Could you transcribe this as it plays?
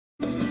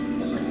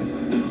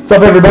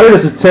What's up, everybody?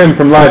 This is Tim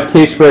from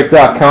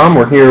LiveCaseBreak.com.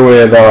 We're here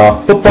with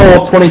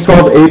Football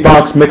 2012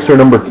 8-box mixer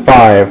number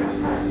 5.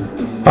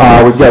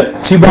 We've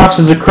got 2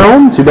 boxes of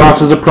Chrome, 2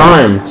 boxes of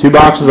Prime, 2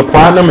 boxes of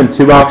Platinum, and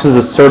 2 boxes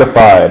of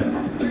Certified.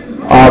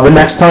 The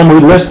next time we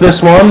list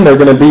this one, there are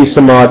going to be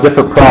some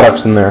different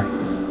products in there.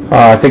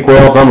 I think we're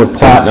all done with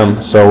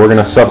Platinum, so we're going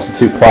to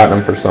substitute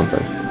Platinum for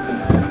something.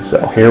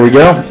 So here we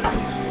go.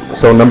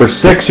 So number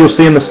 6 you'll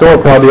see in the store,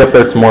 probably up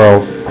there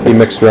tomorrow. Be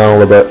mixed around a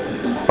little bit.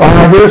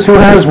 Here's who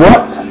has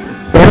what.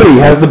 Barry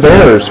has the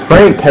Bears,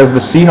 Frank has the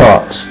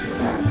Seahawks,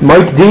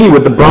 Mike D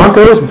with the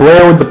Broncos,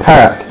 Blair with the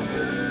Pack,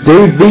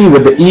 Dave V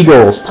with the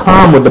Eagles,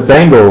 Tom with the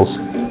Bengals,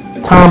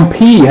 Tom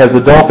P has the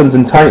Dolphins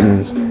and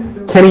Titans,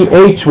 Kenny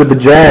H with the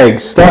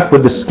Jags, Steph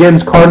with the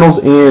Skins, Cardinals,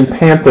 and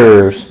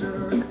Panthers,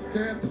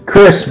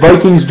 Chris,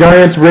 Vikings,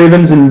 Giants,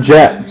 Ravens, and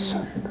Jets,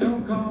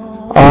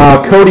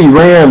 Cody,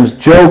 Rams,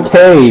 Joe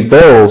K,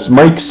 Bills,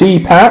 Mike C,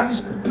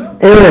 Pats,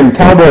 Aaron,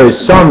 Cowboys,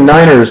 Sung,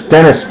 Niners,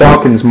 Dennis,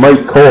 Falcons,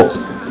 Mike, Colts,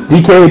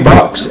 DK,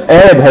 Bucks,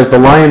 Ed has the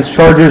Lions,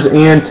 Chargers,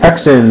 and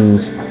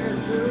Texans,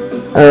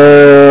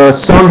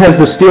 Sung has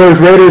the Steelers,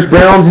 Raiders,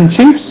 Browns, and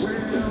Chiefs,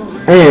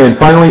 and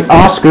finally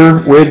Oscar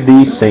with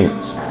the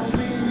Saints.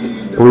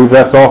 I believe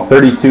that's all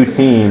 32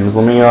 teams.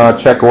 Let me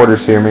check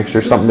orders here, make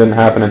sure something didn't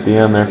happen at the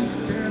end there.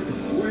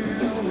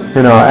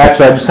 And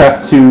actually I just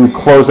have to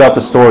close out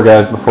the store,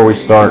 guys, before we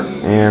start,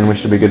 and we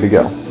should be good to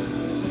go.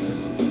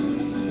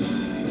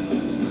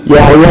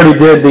 Yeah, we already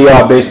did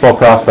the baseball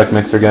prospect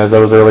mixer, guys. That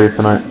was earlier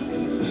tonight.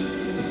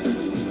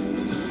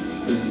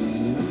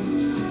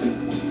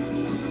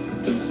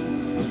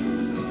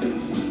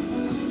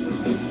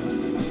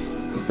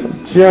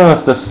 So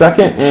just a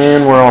second,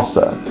 and we're all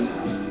set.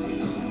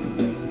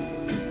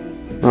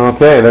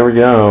 Okay, there we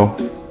go.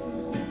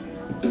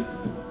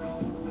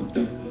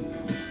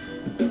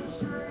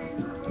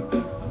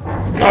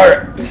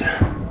 Alright.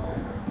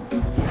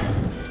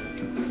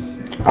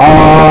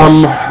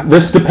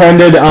 This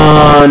depended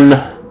on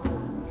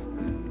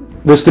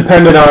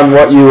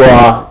what you,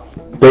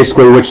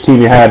 basically which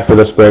team you had for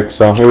this break.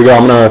 So here we go.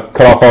 I'm going to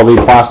cut off all the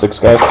plastics,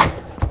 guys.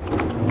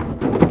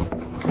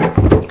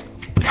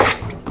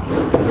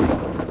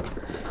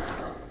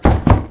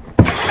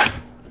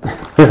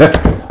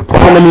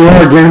 Platinum, you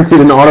are guaranteed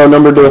an auto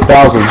number to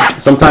 1,000.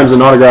 Sometimes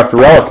an autographed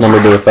relic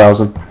number to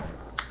 1,000.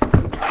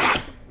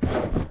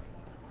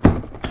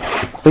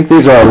 I think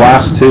these are our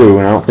last 2,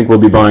 and I don't think we'll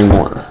be buying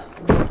more.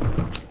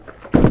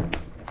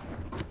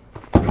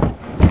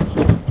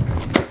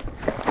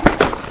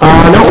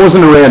 No, it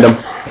wasn't a random.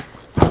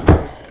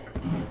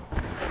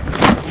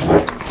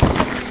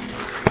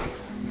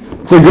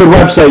 It's a good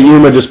website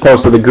Yuma just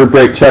posted, the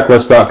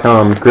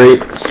groupbreakchecklist.com.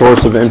 Great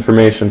source of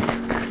information.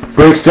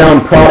 Breaks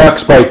down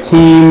products by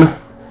team,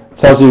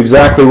 tells you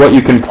exactly what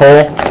you can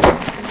pull.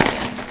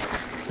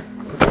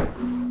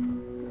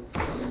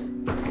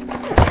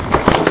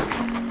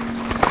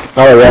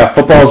 Oh yeah,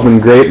 football's been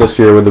great this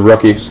year with the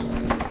rookies.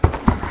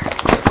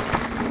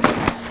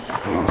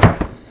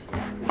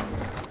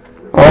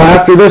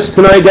 After this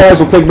tonight, guys,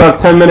 we'll take about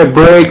a 10-minute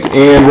break,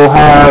 and we'll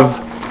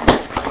have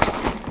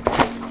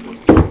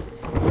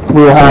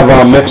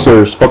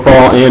mixers,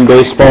 football and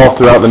baseball,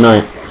 throughout the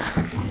night.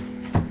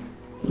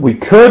 We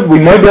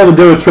might be able to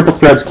do a Triple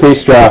Threads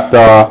case draft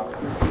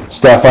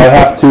stuff. I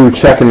have to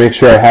check and make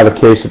sure I have a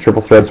case of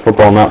Triple Threads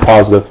football, not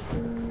positive.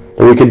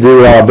 But we could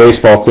do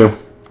baseball too.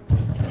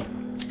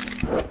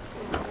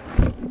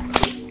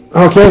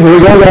 Okay, here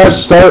we go,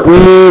 guys. Start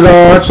with,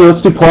 actually,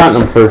 let's do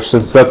Platinum first,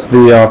 since that's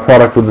the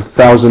product with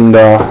 1,000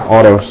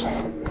 autos.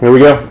 Here we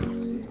go.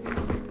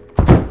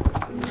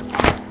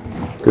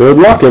 Good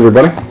luck,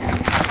 everybody.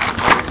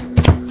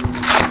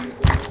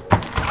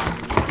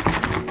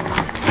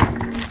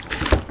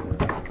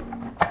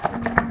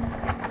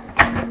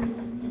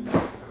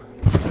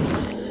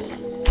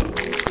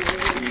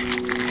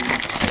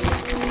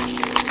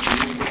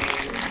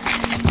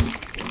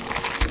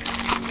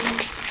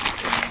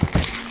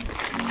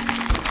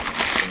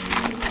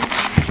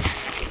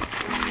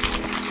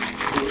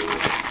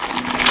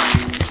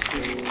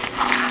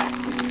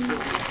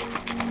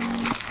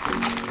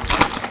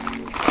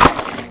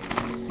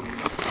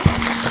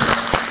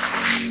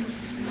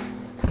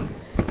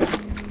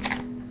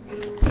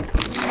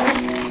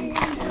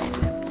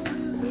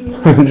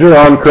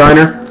 Jerron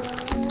Kreiner.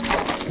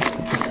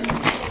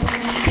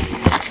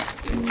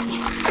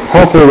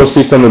 Hopefully we'll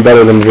see something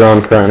better than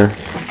Jerron Kreiner.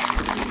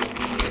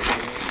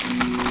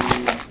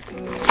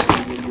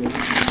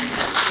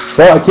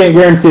 Well, I can't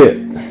guarantee it.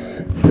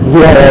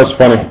 Yeah, that was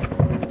funny.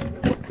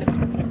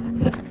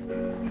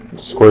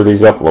 Let's square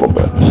these up a little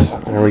bit.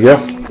 There we go.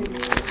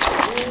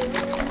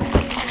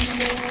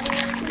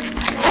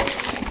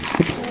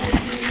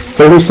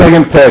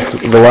 "32nd pick,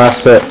 the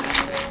last set."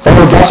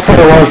 Oh, the best part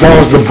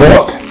was the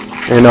book.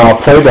 And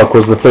Playbook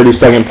was the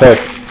 32nd pick.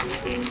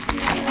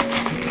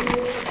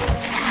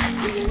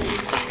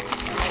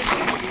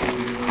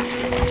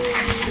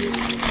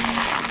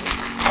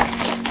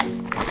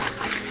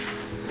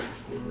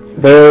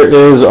 There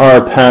is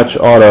our patch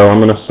auto. I'm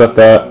going to set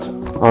that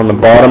on the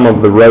bottom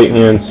of the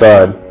right-hand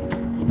side.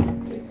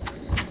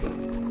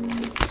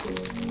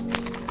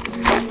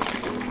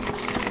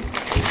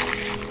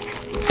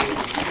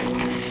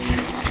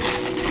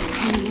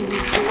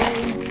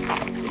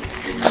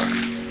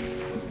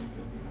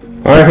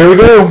 Alright, here we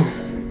go.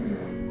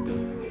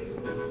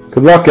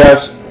 Good luck,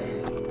 guys.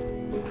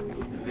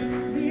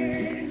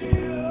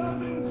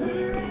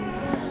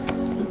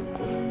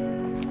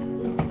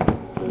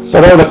 So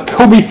I have a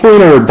Coby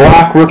Fleener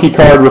black rookie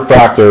card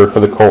refractor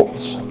for the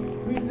Colts.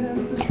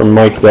 It's from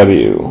Mike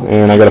W.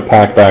 And I got a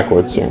pack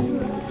backwards here.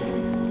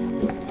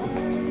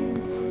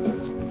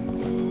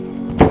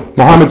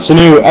 Mohamed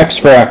Sanu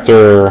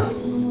X-Fractor.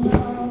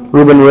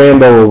 Ruben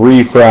Randall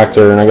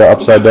Refractor. And I got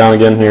upside down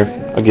again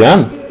here.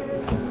 Again.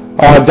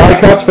 Die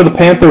cuts for the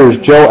Panthers.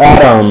 Joe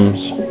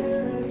Adams.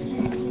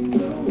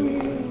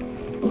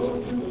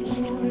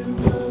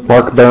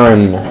 Mark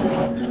Barron.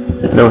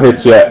 No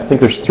hits yet. I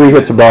think there's 3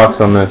 hits a box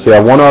on this. Yeah,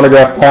 1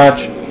 autograph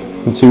patch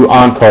and 2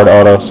 on-card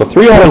autos. So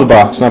 3 autos a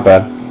box, not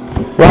bad.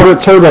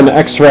 Robert Turbin,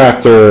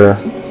 X-Fractor.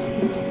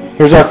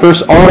 Here's our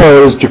first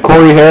auto is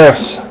Jacory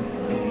Harris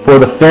for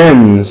the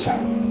Fins.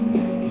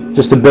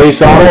 Just a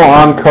base auto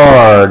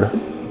on-card.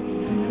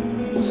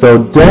 So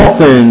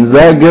Dolphins,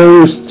 that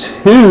goes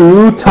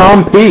to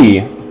Tom P.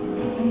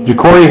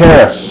 Jacory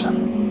Harris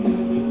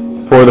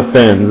for the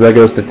Fins. That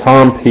goes to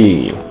Tom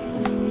P.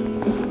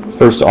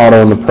 First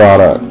auto in the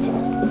product.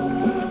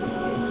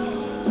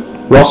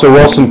 Russell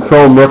Wilson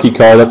Chrome rookie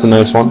card, that's a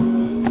nice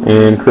one.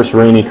 And Chris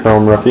Rainey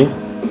Chrome rookie.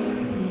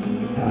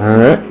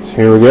 Alright,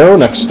 here we go,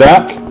 next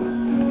stack.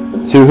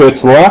 2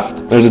 hits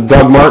left. There's a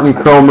Doug Martin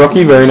Chrome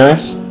rookie, very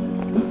nice.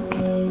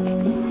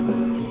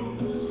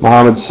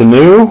 Mohamed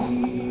Sanu.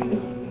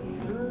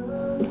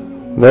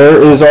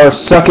 There is our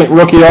second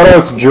rookie auto,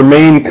 it's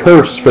Jermaine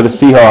Kearse for the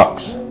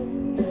Seahawks.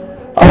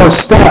 Oh,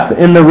 Steph,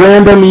 in the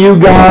random you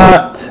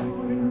got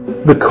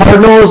the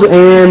Cardinals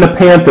and the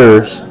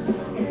Panthers.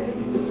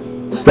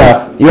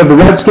 Steph, you have the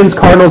Redskins,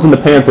 Cardinals, and the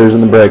Panthers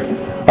in the break.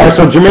 Alright,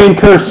 so Jermaine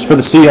Kearse for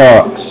the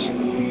Seahawks.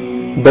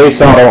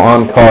 Base auto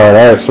on card.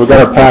 Alright, so we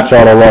got our patch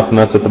auto left, and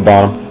that's at the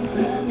bottom.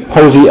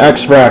 Posey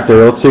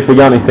X-Fractor. Let's see if we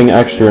got anything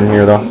extra in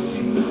here, though.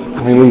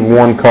 Let me leave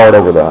 1 card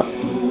over that.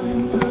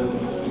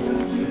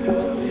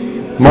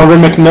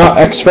 Marvin McNutt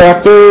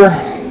X-Fractor.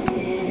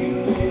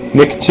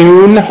 Nick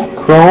Toon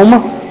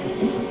Chrome.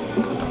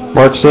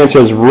 Mark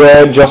Sanchez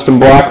Red. Justin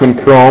Blackman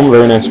Chrome.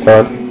 Very nice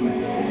card.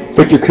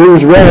 Victor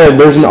Cruz Red.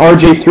 There's an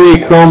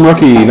RJ3 Chrome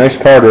rookie. Nice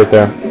card right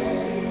there.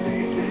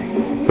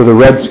 For the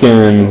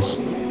Redskins.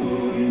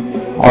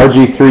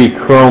 RG3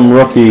 Chrome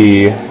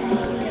rookie.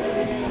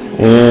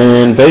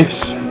 And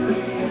base.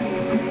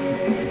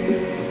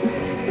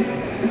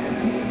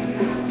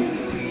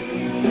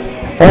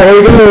 Alright,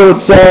 there we go.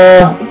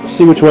 Let's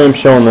see which way I'm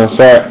showing this.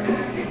 Alright.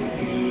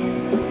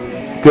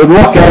 Good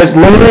luck, guys.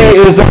 Lele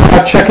is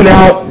checking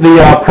out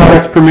the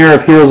product premiere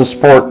of Heroes of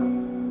Sport.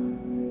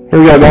 Here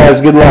we go,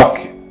 guys. Good luck.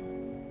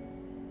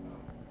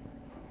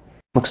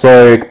 Looks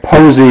like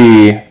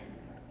Posey.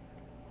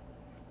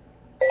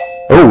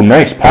 Oh,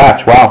 nice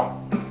patch. Wow.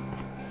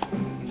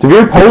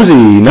 Devere Posey.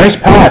 Nice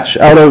patch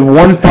out of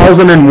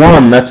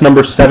 1001. That's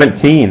number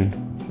 17.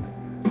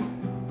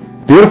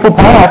 Beautiful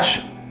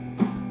patch.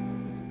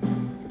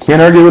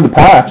 Can't argue with the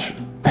patch.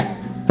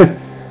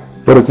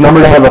 But it's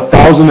numbered out of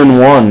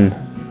 1001.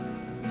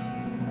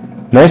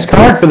 Nice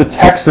card for the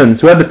Texans.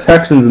 Who had the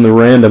Texans in the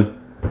random?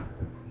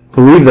 I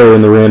believe they were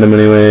in the random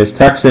anyways.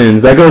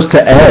 Texans. That goes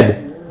to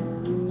Ed.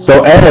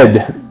 So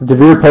Ed,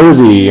 Devere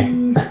Posey.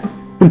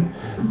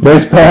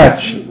 Nice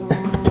patch.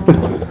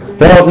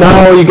 Well,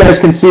 now you guys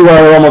can see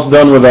why we're almost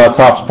done with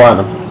Topps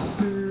Platinum.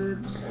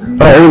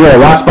 Alright, here we go.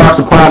 Last box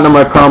of Platinum.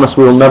 I promise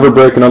we will never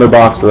break another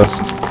box of this.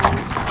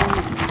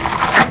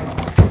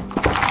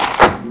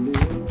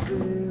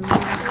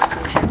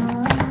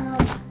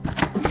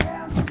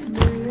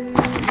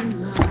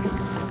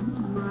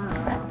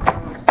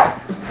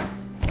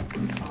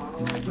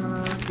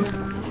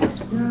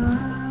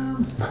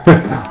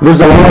 There's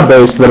a lot of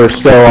base that are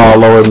still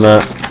lower than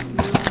that.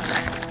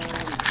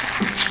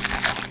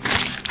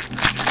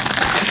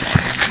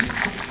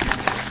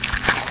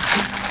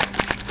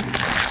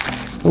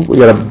 Oh, we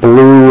got a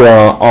blue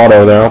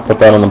auto there. I'll put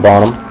that on the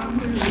bottom.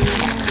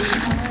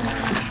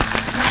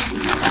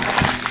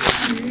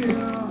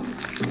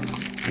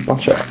 A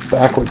bunch of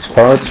backwards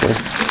cards here.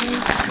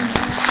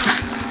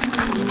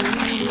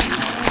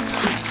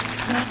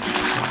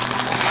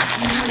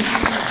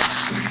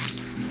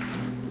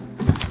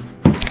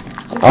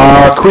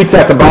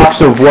 Kwiatek, a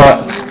box of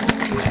what?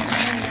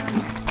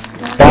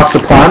 Box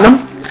of Platinum?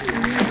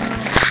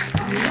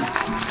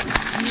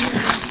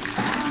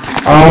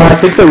 I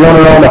think they run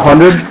around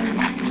 100.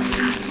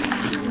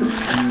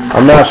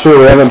 I'm not sure.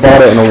 We haven't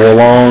bought it in a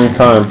long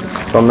time,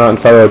 so I'm not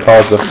entirely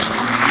positive.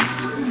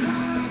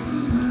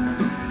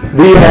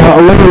 The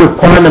only with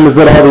Platinum is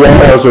that all the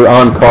autos are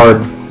on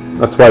card.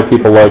 That's why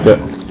people like it.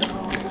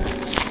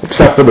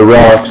 Except for the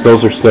relics,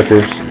 those are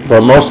stickers.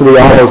 But most of the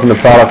autos in the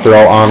product are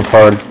all on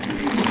card.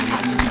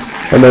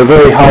 And they're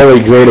very highly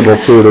gradable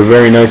too. They're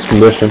very nice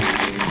condition.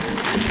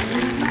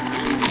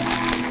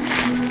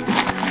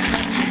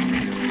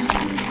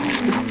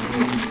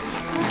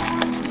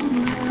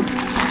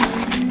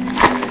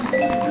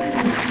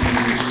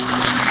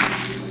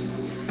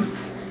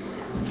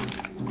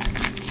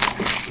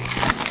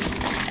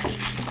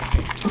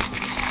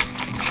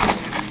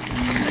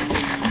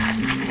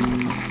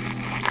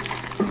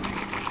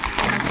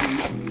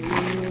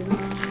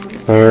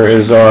 There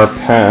is our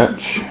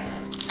patch.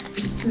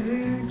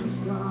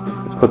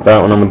 Let's put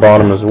that one on the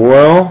bottom as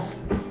well.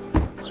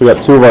 So we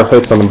got 2 of our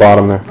hits on the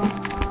bottom there.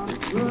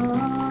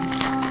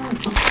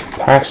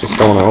 Patch just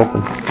don't want to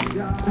open.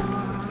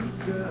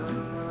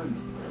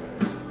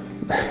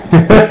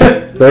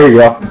 There you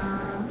go.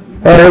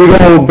 Alright, here we go.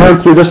 We'll burn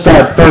through this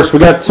side first. We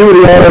got 2 of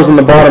the autos in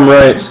the bottom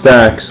right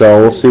stack,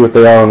 so we'll see what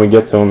they are when we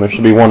get to them. There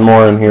should be one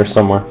more in here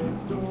somewhere.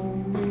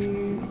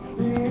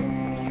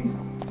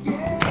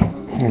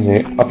 And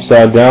the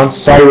upside down.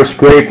 Cyrus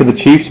Gray for the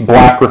Chiefs,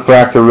 black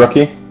refractor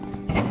rookie.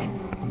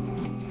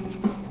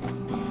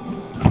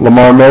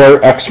 Lamar Miller,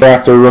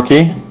 X-Factor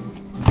rookie.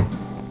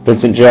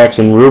 Vincent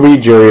Jackson Ruby,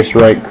 Jarius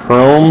Wright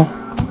Chrome.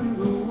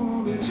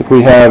 Looks like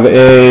we have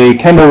a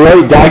Kendall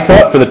Wright die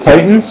cut for the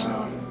Titans.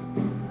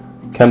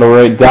 Kendall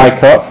Wright die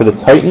cut for the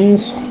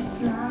Titans.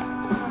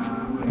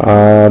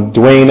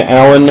 Dwayne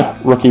Allen,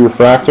 rookie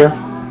refractor.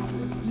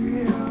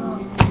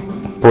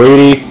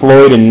 Brady,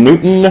 Floyd, and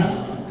Newton.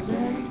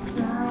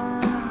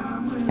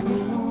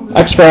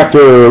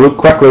 X-Factor, Luke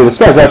Queckley. This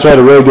guy's actually had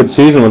a really good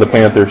season with the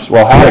Panthers.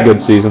 Well, had a good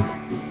season.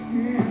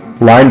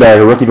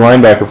 Linebacker, rookie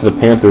linebacker for the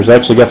Panthers. I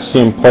actually got to see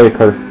him play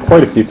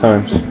quite a few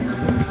times.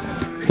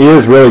 He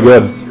is really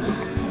good.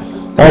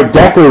 Alright,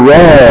 Decker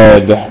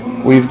Red.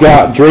 We've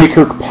got Dre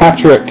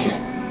Kirkpatrick,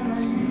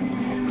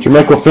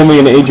 Jermichael Finley,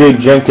 and AJ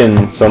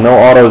Jenkins. So no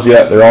autos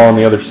yet. They're all on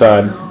the other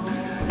side.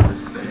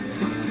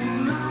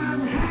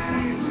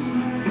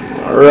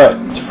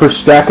 Alright,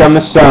 first stack on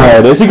this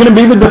side. Is he going to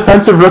be the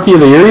defensive rookie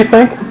of the year, you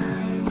think?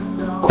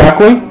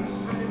 Queckley?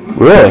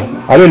 Really?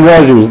 I didn't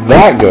realize he was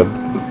that good.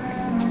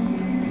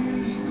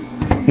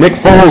 Nick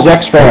Foles,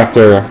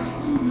 X-Factor.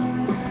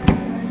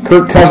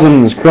 Kirk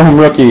Cousins, Chrome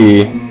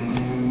rookie.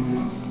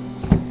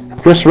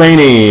 Chris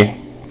Rainey.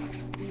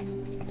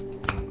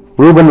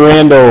 Ruben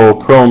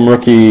Randall, Chrome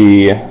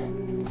rookie.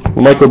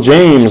 Michael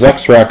James,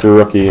 X-Factor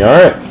rookie.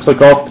 Alright, looks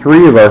like all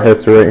 3 of our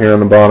hits are right here on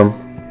the bottom.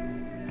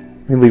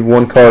 Let me leave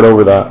 1 card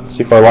over that. Let's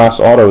see if our last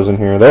auto is in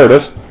here. There it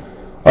is.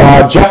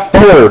 Jeff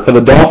Fuller for the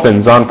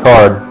Dolphins on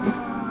card.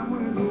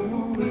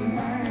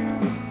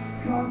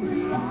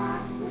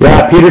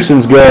 Yeah,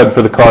 Peterson's good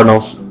for the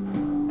Cardinals.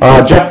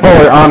 Jeff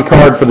Fuller on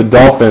card for the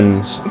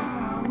Dolphins.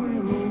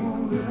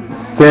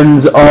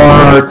 Fins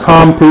are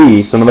Tom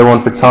P. So another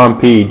one for Tom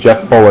P.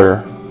 Jeff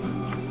Fuller.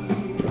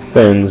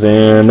 Fins.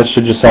 And this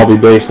should just all be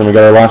based. And we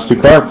got our last 2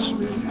 cards.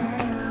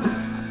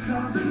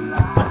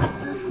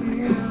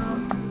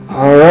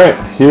 Alright,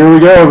 here we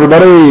go,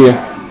 everybody.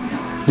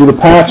 Do the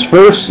patch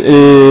first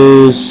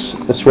is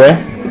this way.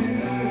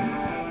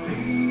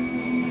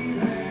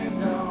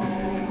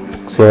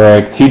 Looks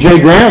like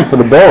TJ Graham for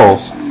the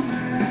Bills.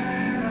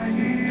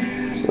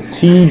 So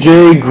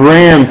TJ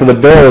Graham for the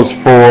Bills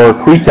for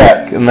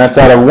Quitek, and that's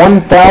out of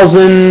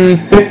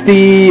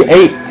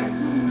 1,058.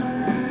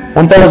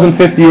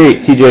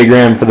 1,058 TJ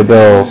Graham for the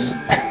Bills.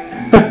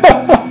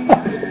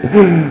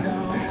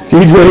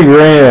 TJ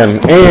Graham.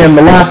 And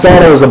the last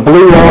auto is a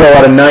blue auto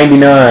out of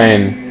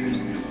 99.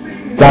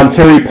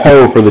 Dontari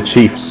Poe for the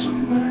Chiefs.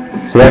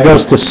 So that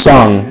goes to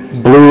Sung.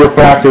 Blue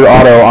refractor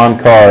auto on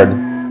card.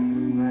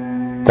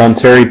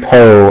 Dontari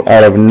Poe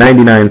out of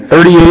 99.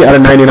 38 out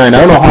of 99. I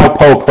don't know how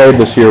Poe played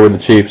this year with the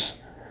Chiefs.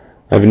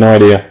 I have no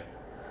idea.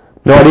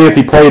 No idea if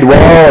he played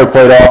well or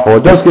played awful.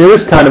 It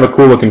is kind of a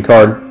cool looking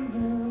card.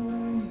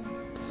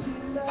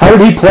 How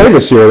did he play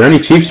this year? Are there any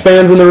Chiefs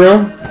fans in the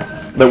room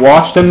that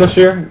watched him this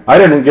year? I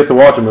didn't get to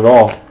watch him at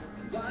all.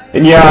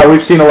 And yeah,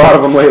 we've seen a lot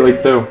of them lately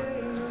too.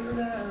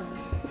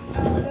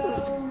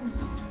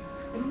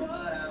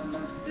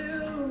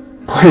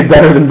 Played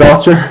better than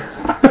Belcher?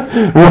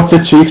 What's a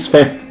Chiefs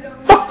fan?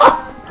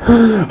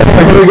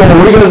 Alright, here we go.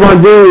 What do you guys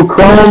want to do?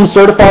 Chrome,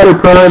 Certified, or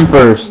Prime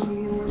first?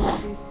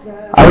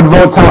 I would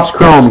vote Topps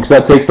Chrome because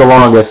that takes the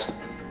longest.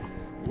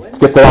 Let's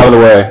get that out of the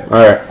way.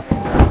 Alright.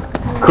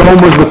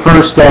 Chrome was the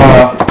first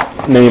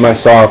name I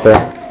saw out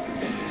there.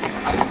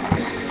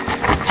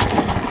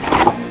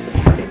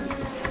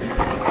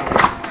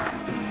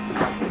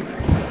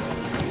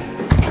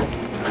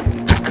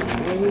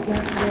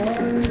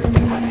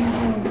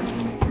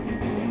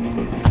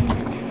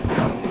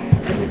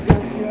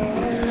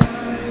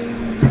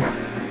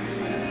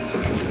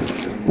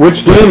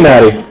 Which game,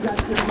 Maddie?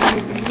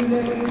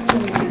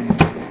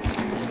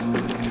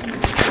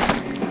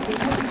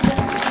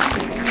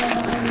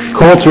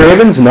 Colts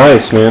Ravens?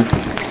 Nice, man.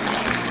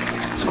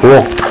 It's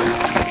cool.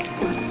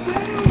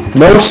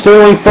 No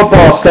Sterling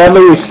football.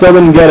 Sadly, we still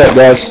didn't get it,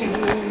 guys.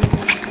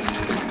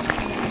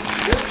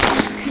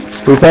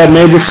 We've had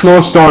major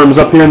snowstorms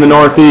up here in the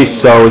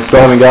Northeast, so we still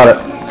haven't got it.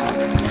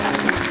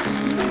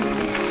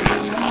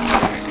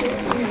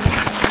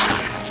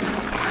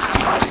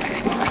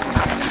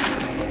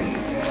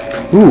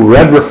 Ooh,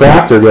 red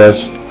refractor,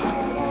 guys.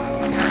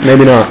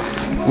 Maybe not.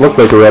 Looked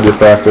like a red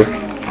refractor.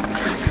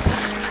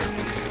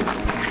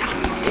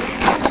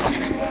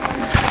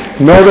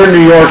 Northern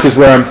New York is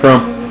where I'm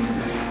from.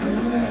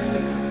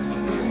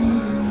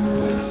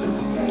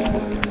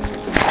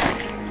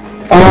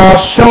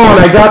 Sean,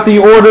 I got the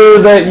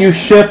order that you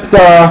shipped.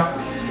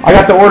 I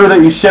got the order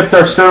that you shipped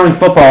our Sterling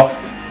football.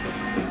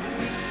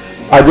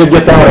 I did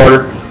get that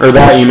order, or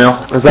that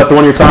email. Is that the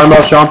one you're talking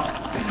about, Sean?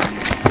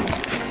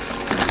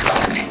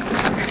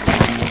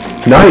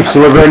 Nice,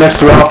 you live right next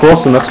to Ralph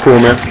Wilson. That's cool,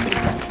 man.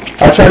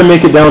 I try to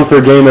make it down for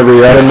a game every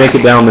year. I didn't make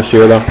it down this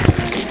year, though.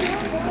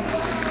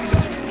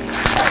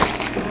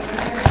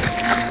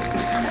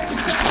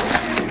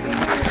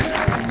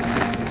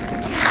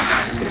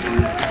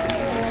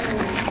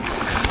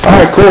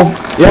 Alright, cool.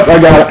 Yep, I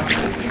got it.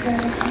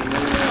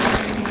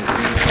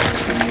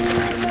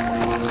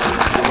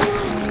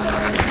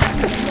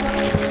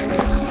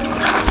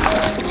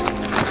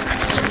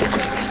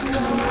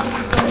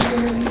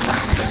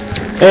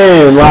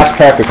 And last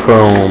pack of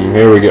Chrome.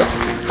 Here we go.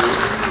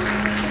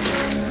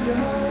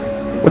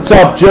 What's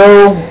up,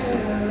 Joe?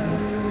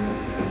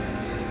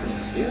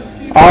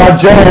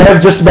 Joe, I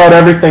have just about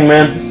everything,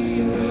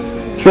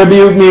 man.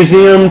 Tribute,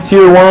 Museum,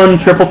 Tier 1,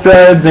 Triple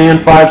Threads, and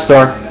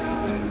 5-star.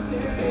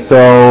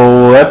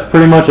 So that's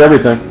pretty much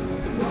everything.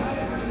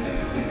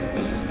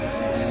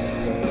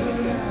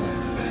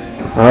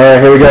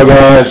 Alright, here we go,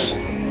 guys.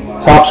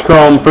 Topps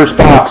Chrome, first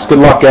box. Good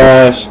luck,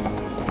 guys.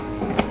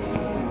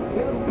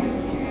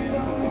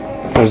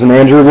 There's an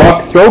Andrew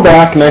Luck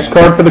throwback. Nice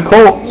card for the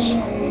Colts.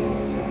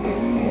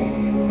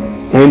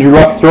 Andrew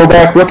Luck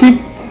throwback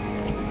rookie.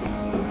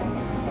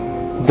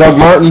 Doug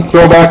Martin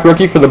throwback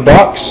rookie for the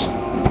Bucks.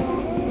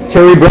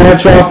 Terry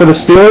Bradshaw for the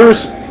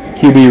Steelers.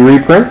 QB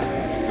reprint.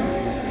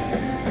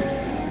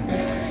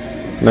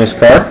 Nice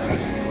card.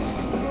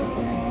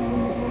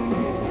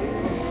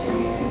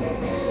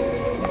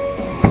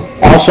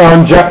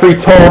 Alshon Jeffrey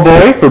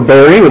Tallboy for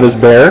Barry with his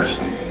Bears.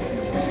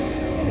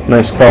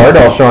 Nice card.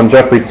 Alshon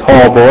Jeffrey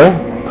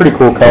Tallboy. Pretty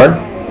cool card.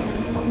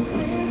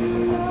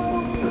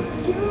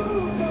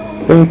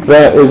 I think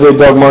that is a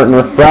Doug Martin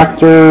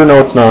refractor. No,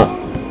 it's not.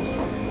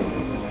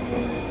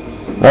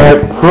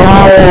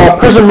 Alright,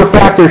 Prism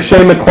refractor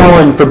Shea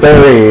McClellan for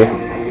Barry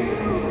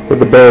with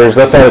the Bears.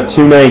 That's out of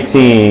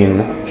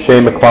 219.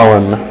 Shea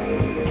McClellan.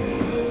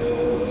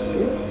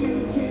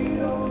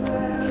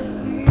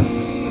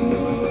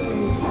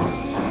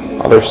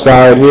 Other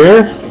side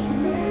here.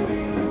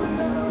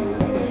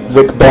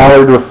 Vic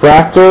Ballard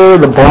refractor.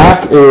 The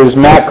black is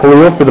Matt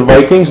Khalil for the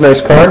Vikings. Nice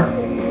card.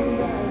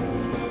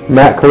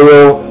 Matt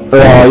Khalil for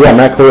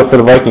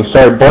the Vikings.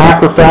 Sorry,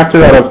 black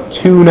refractor out of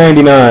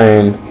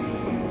 299.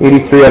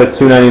 83 out of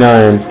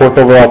 299. 4th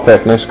overall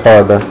pick. Nice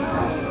card there.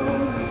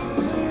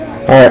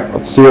 Alright,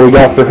 let's see what we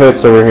got for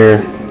hits over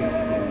here.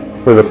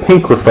 For the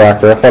pink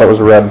refractor. I thought it was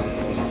red.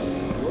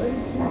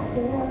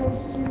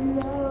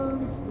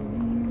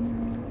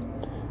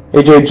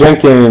 AJ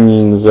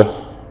Jenkins.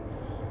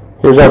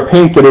 Here's our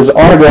pink. It is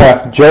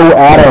autographed Joe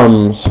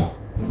Adams.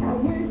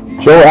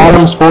 Joe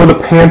Adams for the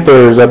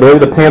Panthers. I believe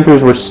the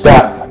Panthers were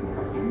Steph.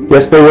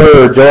 Yes, they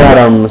were. Joe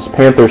Adams,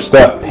 Panthers,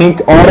 Steph.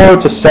 Pink auto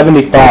to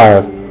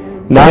 75.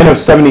 9 of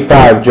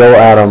 75, Joe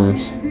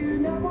Adams.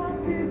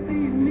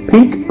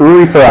 Pink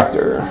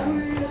refractor.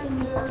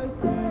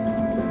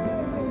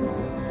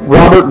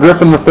 Robert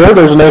Griffin III.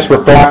 There's a nice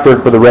refractor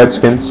for the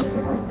Redskins.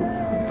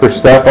 For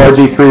Steph,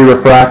 RG3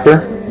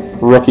 refractor.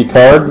 Rookie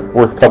card,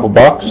 worth a couple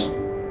bucks.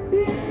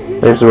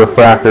 There's a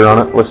refractor on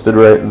it, listed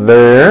right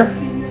there.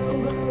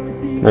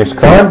 Nice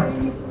card.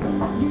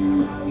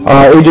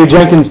 AJ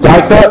Jenkins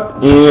die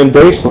cut and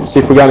base. Let's see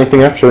if we got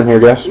anything extra in here,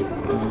 guys.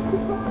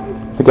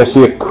 I think I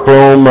see a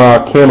chrome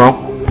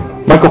camo.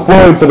 Michael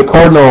Floyd for the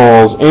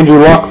Cardinals.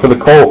 Andrew Luck for the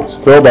Colts.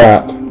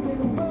 Throwback.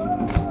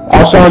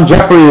 Alshon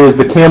Jeffrey is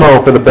the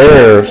camo for the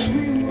Bears.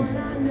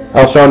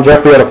 Alshon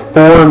Jeffrey out of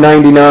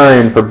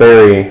 499 for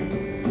Barry.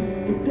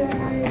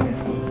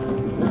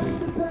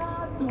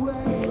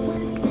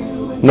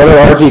 Another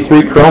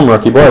RG3 Chrome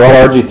rookie. Boy, a lot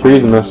of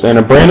RG3s in this. And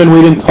a Brandon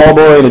Whedon,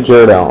 Tallboy, and a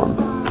Jared Allen.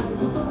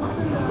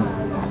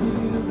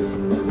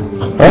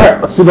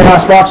 Alright, let's do the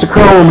last box of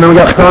Chrome. Then we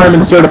got Prime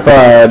and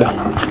Certified.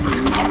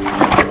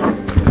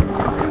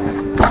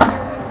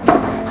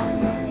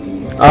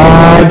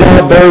 I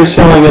doubt Barry's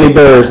selling any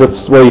Bears.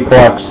 That's what he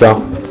collects, so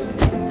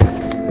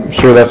I'm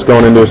sure that's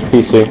going into his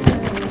PC.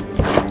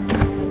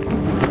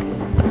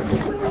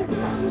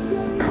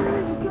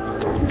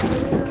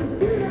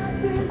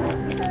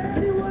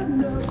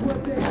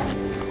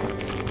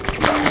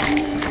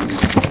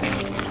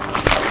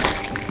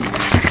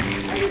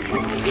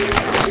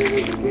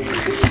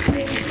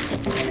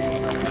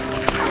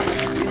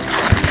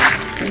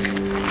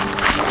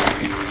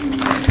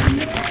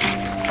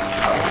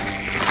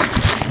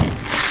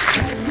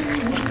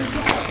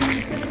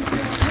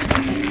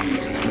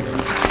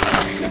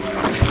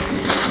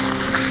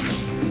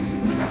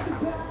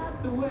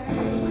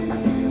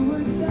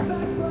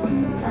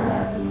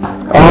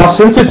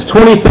 Since it's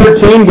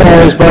 2013,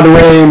 guys, by the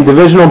way, in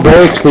divisional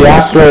breaks, the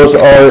Astros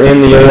are in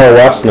the AL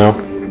West now.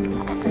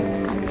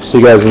 So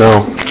you guys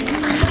know.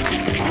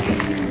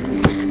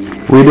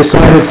 We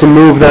decided to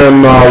move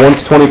them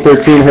once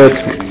 2013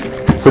 hits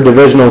for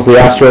divisionals. The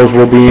Astros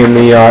will be in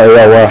the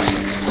AL West.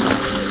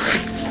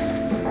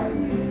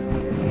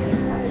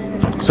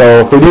 So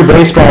if we do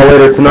baseball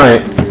later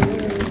tonight,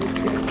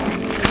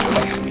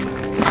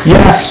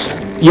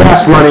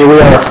 yes, Lenny, we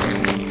are.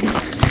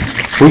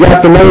 We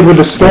got delayed with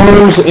the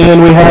storms,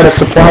 and we had a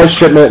supply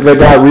shipment that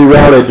got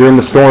rerouted during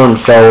the storm,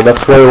 so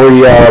that's where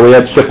we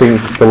had shipping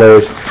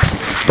delays.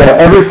 But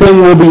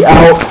everything will be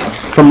out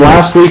from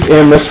last week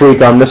and this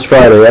week on this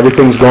Friday.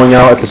 Everything's going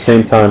out at the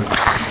same time.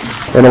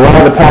 And a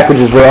lot of the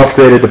packages were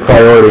upgraded to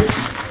priority.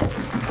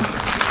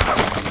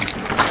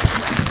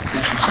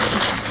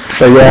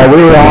 So yeah,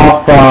 we were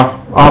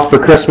off for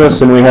Christmas,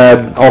 and we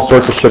had all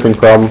sorts of shipping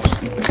problems.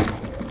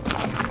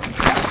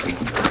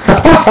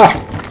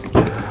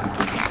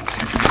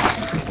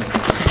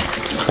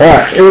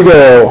 Alright, here we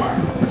go.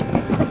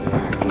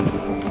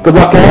 Good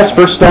luck, guys.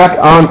 First stack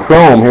on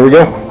Chrome. Here we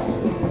go.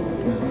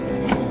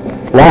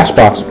 Last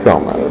box of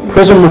Chrome.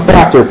 Prism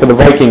Refractor for the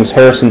Vikings,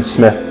 Harrison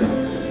Smith.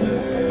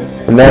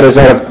 And that is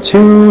out of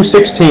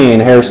 216,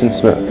 Harrison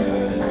Smith.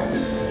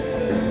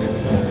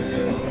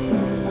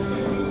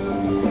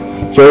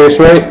 Jarius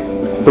Wright,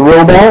 the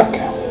rollback.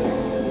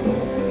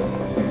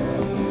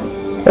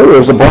 Oh,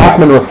 there's a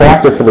Blackman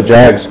Refractor for the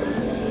Jags.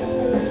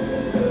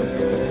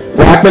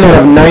 Blackman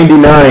out of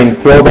 99,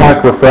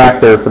 throwback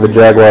refractor for the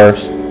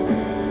Jaguars.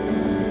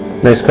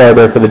 Nice card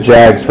there for the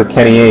Jags for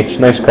Kenny H.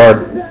 Nice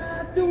card.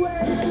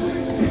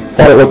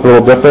 Thought it looked a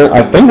little different.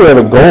 I think we have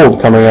a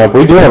gold coming up.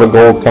 We do have a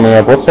gold coming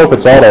up. Let's hope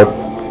it's auto.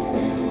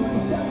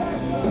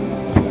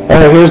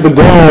 Alright, here's the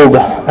gold.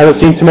 I haven't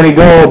seen too many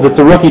golds. It's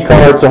a rookie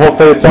card, so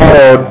hopefully it's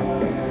autoed.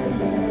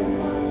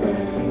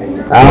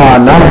 Ah,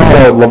 not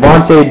autoed.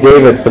 Levante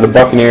David for the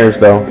Buccaneers,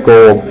 though.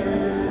 Gold.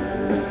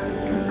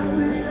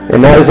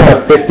 And that is out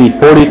of 50,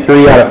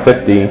 43 out of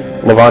 50.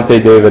 Levante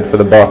David for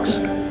the Bucks.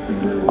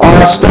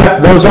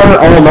 Steph, those aren't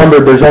all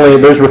numbered.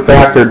 There's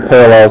refractored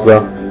parallels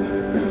though.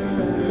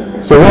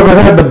 So whoever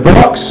had the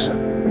Bucks,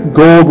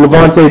 gold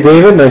Levante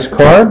David, nice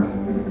card.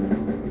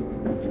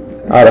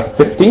 Out of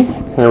 50.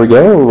 There we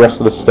go. Rest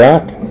of the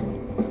stack.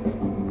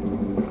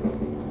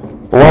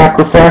 Black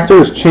refractor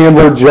is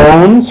Chandler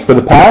Jones for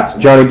the Pats.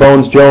 Johnny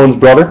Bones Jones'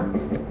 brother.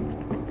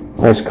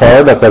 Nice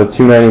card. That's out of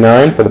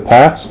 299 for the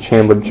Pats.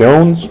 Chandler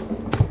Jones.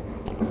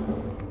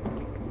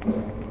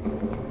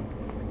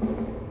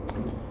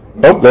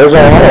 Oh, there's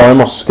our auto. I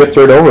almost skipped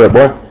right over it,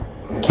 boy.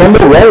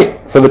 Kendall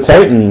Wright for the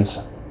Titans.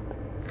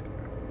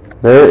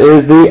 There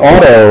is the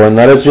auto, and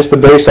that is just the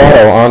base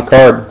auto on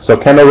card. So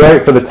Kendall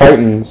Wright for the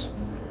Titans.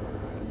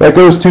 That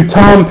goes to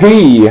Tom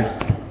P.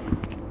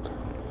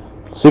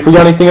 Let's see if we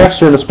got anything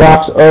extra in this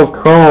box of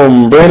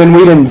Chrome. Brandon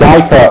Whedon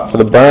die cut for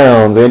the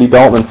Browns. Andy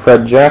Dalton and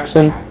Fred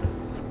Jackson.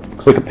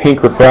 Looks like a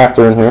pink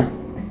refractor in here.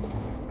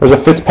 There's a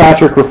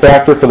Fitzpatrick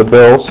refractor for the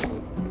Bills.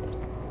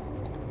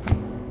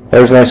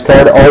 There's a nice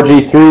card.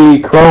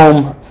 RG3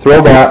 Chrome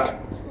throwback.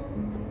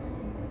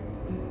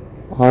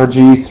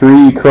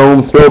 RG3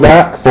 Chrome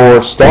throwback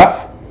for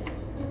Steph.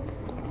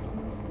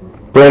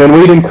 Brandon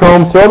Whedon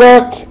Chrome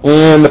throwback.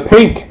 And the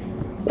pink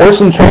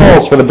Orson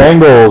Charles for the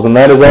Bengals, and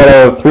that is out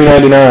of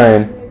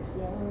 399.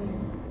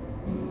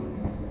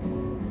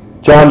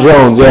 John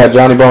Jones, yeah,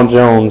 Johnny Bone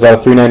Jones out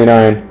of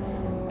 399.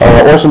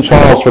 Orson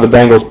Charles for the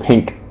Bengals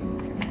pink.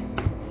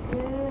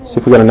 See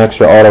if we got an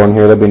extra auto in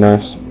here, that'd be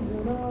nice.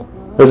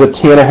 There's a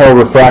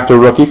Tannehill refractor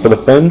rookie for the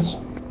Finns.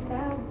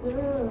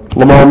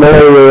 Lamar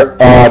Miller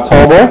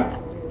tall boy.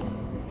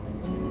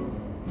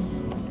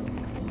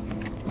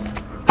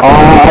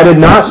 I did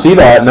not see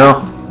that,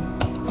 no.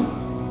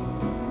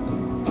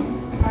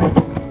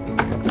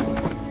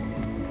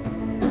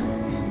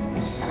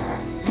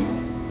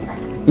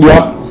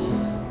 Yep.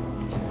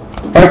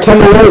 Alright,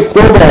 Kendall Wright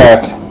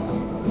throwback.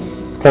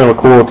 Kind of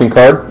a cool looking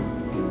card.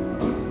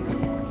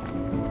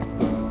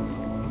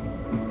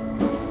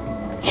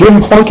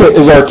 Jim Plunkett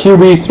is our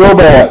QB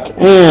throwback.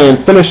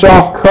 And finish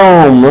off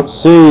Chrome. Let's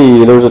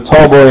see. There's a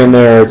tall boy in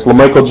there. It's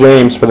LaMichael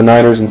James for the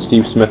Niners and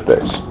Steve Smith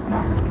base.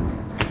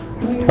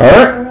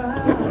 Alright.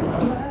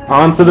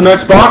 On to the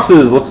next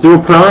boxes. Let's do a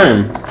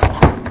prime.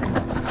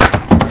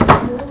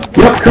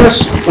 Yep,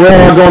 Chris.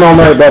 We're going all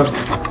night, bud.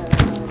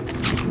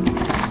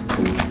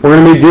 We're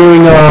going to be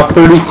doing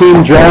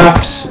 30-team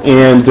drafts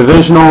and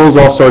divisionals,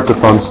 all sorts of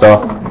fun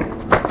stuff.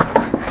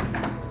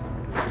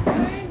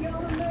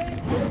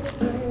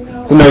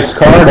 It's a nice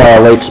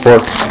card, Lake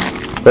Sports.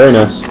 Very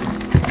nice.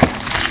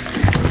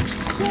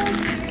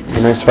 It'd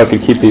be nice if I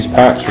could keep these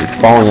packs from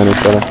falling on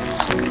each other.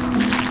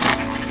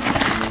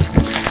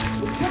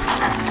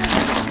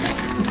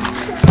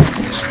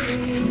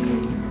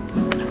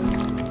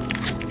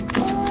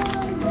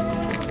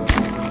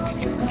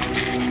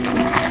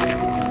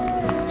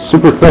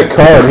 Super thick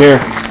card here.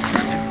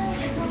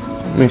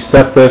 Let me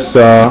set this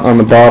on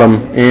the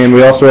bottom, and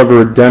we also have a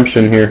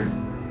redemption here.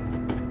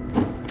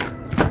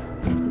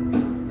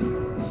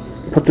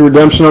 Put the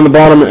redemption on the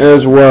bottom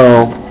as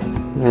well.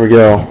 There we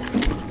go.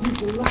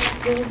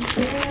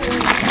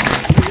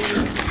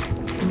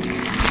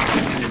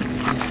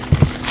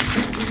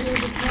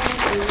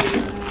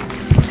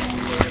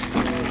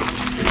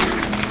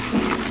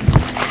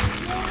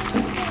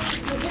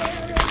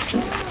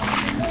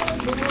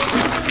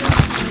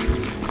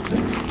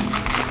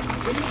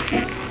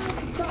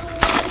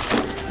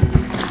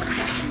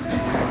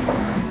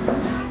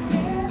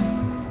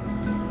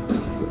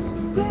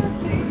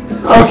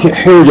 Okay,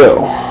 here we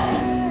go.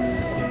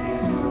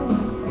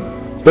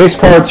 Base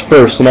cards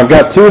first, and I've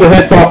got 2 of the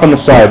hits off on the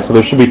side, so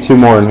there should be 2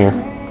 more in here.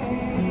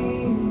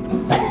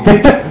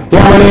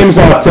 Yeah, my name's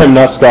Tim,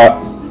 not Scott.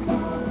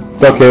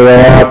 It's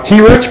okay.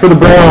 T-Rich for the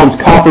Browns,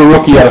 copper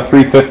rookie out of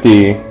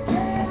 350.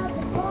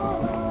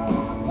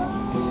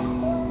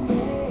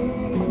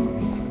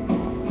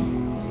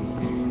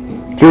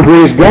 Drew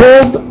Brees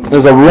gold.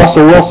 There's a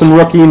Russell Wilson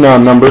rookie,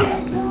 non-numbered.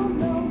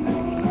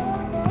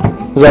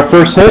 There's our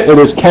first hit. It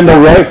is Kendall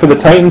Wright for the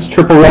Titans,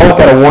 triple relic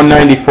out of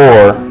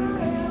 194.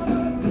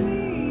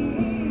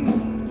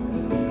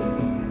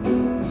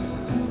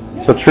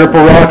 So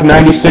triple relic,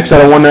 96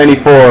 out of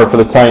 194 for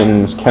the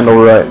Titans,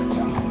 Kendall Wright.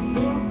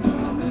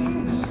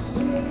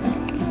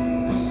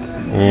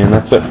 And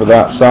that's it for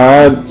that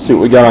side. Let's see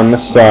what we got on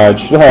this side.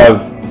 Should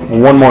have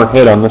 1 more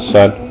hit on this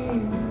side.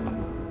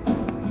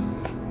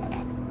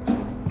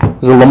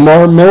 There's a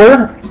Lamar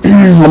Miller.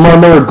 Lamar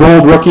Miller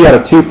gold rookie out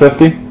of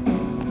 250.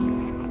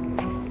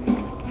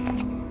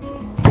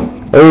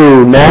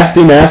 Oh,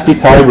 nasty, nasty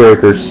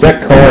tiebreaker.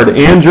 Sick card.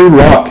 Andrew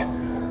Luck.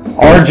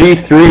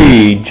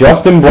 RG3.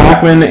 Justin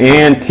Blackman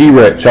and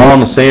T-Rich all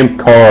on the same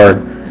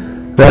card.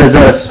 That is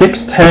out of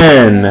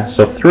 610.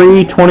 So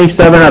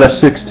 327 out of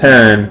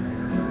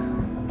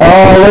 610.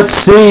 Let's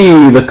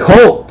see. The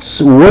Colts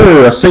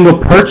were a single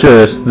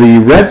purchase. The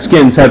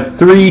Redskins have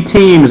 3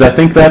 teams. I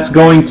think that's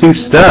going to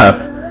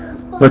Steph.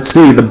 Let's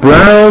see. The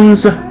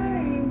Browns.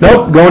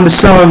 Nope. Going to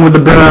Sung with the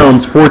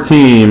Browns. 4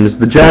 teams.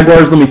 The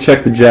Jaguars. Let me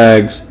check the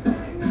Jags.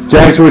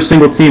 Jags were a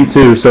single team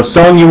too. So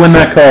Sung, you win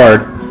that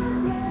card.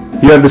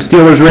 You have the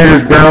Steelers,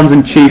 Raiders, Browns,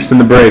 and Chiefs in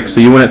the break. So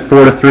you win it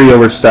 4-3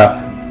 over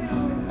Steph.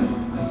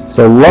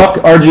 So Luck,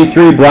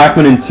 RG3,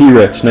 Blackman, and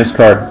T-Rich. Nice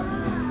card.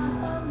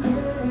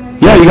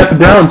 Yeah, you got the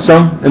Browns,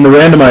 son, in the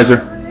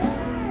randomizer.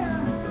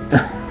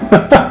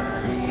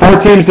 4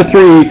 teams to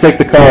 3, you take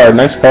the card.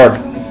 Nice card.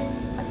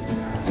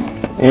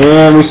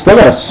 And we still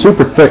got a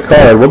super thick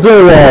card. We'll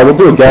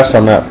do a guess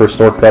on that for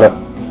store credit.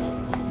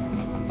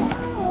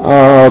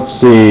 Let's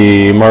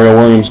see. Mario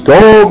Williams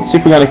gold. Let's see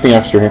if we got anything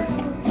extra here.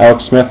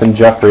 Alex Smith and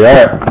Jeffrey. All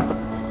right.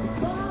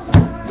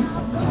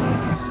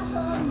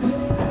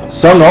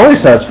 Sung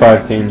always has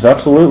 5 teams.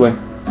 Absolutely.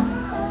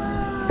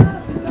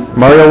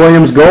 Mario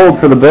Williams gold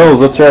for the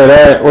Bills. That's right. All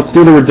right. Let's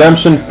do the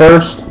redemption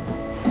first.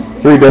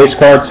 3 base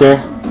cards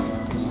here.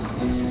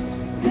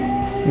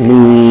 Let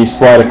me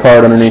slide a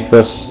card underneath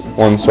this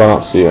one so I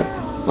don't see it.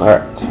 All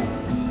right.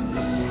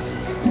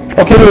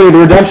 Okay, the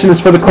redemption is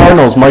for the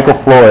Cardinals. Michael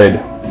Floyd.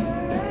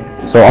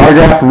 So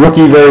autograph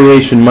rookie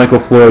variation, Michael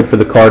Floyd for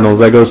the Cardinals.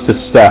 That goes to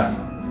Steph.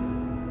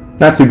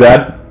 Not too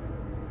bad.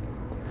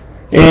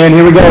 And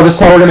here we go. This is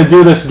how we're going to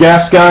do this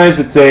guess, guys.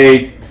 It's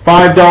a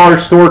 $5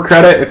 store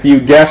credit if you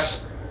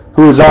guess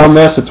who is on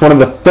this. It's one of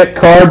the thick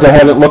cards. I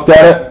haven't looked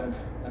at it,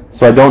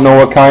 so I don't know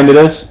what kind it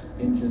is.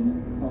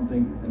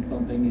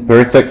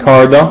 Very thick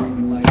card, though.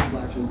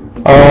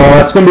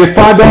 It's going to be a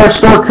 $5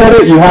 store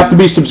credit. You have to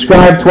be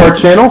subscribed to our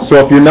channel.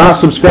 So if you're not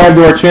subscribed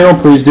to our channel,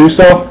 please do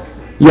so.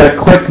 You gotta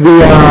click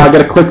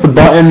the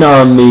button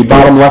on the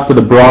bottom left of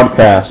the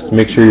broadcast.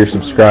 Make sure you're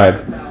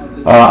subscribed.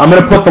 I'm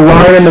gonna put the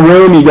line in the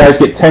room. You guys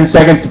get 10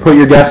 seconds to put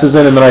your guesses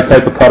in, and then I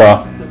type a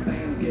cutoff.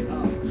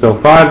 So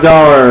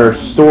 $5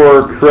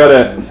 store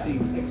credit.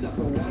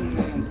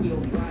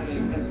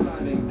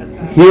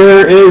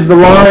 Here is the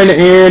line,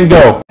 and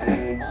go.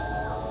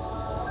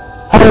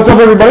 Hi, what's up,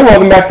 everybody?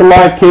 Welcome back to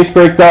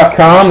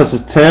LiveCaseBreak.com. This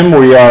is Tim.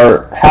 We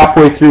are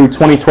halfway through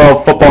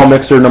 2012 Football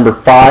Mixer number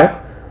 5.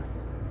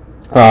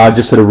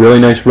 Just hit a really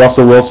nice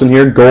Russell Wilson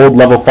here. Gold,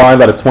 level 5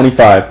 out of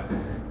 25.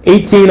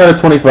 18 out of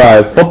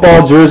 25.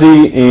 Football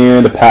jersey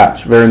and a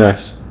patch. Very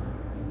nice.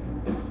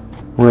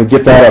 I'm going to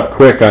get that up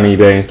quick on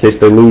eBay in case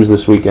they lose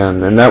this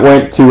weekend. And that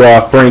went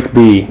to Frank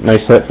B.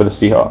 Nice hit for the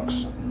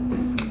Seahawks.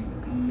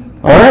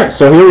 Alright,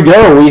 so here we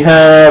go. We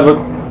have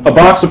a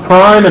box of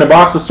Prime and a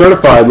box of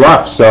Certified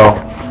left. So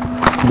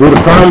we'll do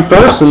the Prime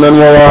first, and then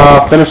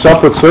we'll finish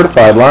up with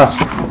Certified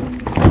last.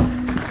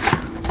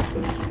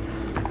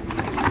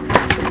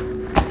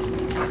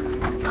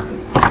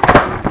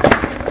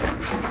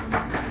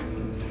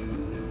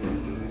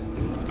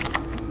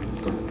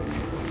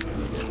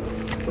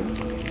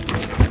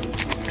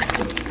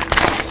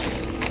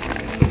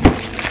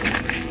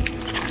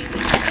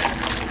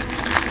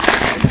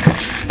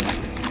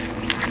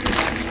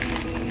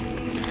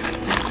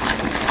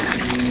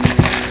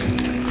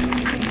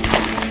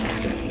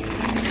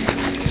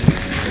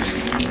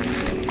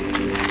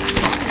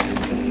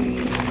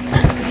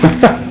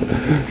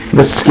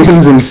 The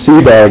Skins and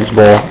Sea Bags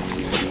Bowl.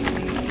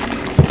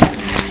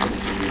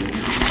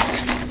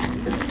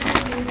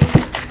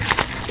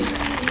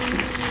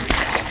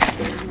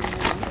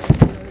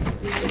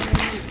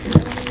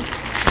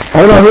 I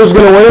don't know who's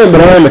going to win,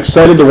 but I am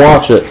excited to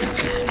watch it.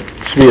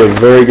 Should be a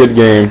very good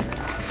game.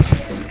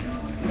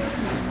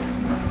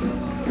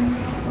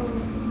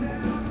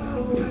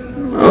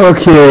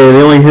 Okay,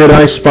 the only hit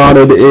I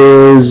spotted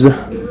is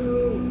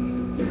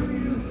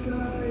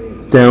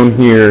down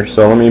here,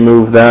 so let me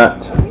move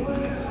that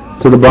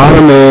to the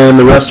bottom, and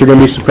the rest are going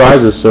to be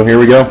surprises, so here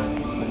we go.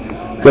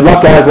 Good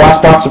luck, guys.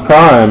 Last box of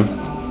Prime.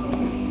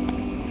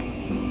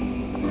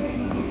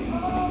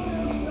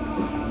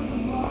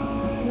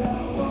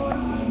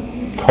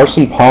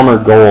 Carson Palmer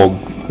gold.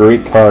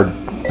 Great card.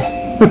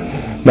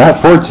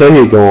 Matt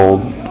Forte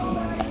gold.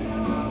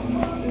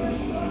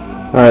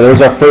 Alright,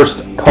 there's our first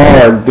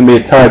card. Going to be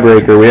a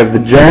tiebreaker. We have the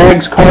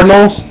Jags,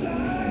 Cardinals,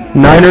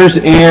 Niners,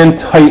 and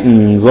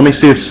Titans. Let me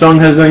see if Sung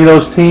has any of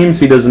those teams.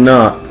 He does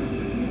not.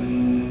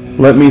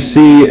 Let me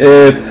see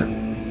if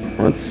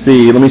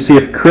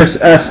Chris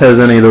S. has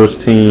any of those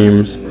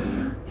teams.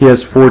 He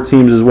has 4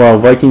 teams as well.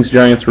 Vikings,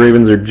 Giants,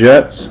 Ravens, or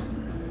Jets.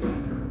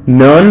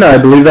 None. I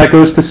believe that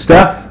goes to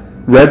Steph.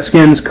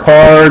 Redskins,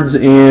 Cards,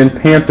 and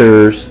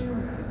Panthers.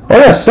 Oh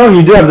yeah, Sung,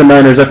 you do have the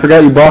Niners. I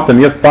forgot you bought them.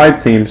 You have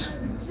 5 teams.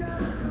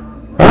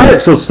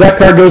 Alright, so that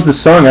card goes to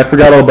Sung. I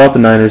forgot all about the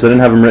Niners. I didn't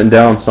have them written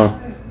down, Sung.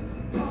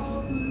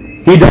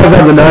 He does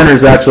have the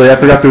Niners, actually. I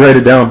forgot to write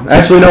it down.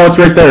 Actually, no, it's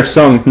right there.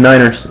 Sung,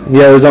 Niners.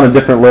 Yeah, it was on a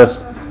different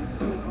list.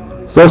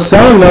 So,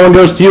 Sung, that one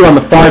goes to you on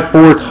the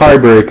 5-4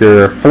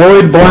 tiebreaker.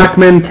 Floyd,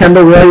 Blackman,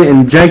 Kendall Wright,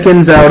 and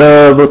Jenkins out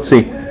of, let's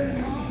see.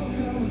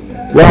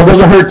 Well, it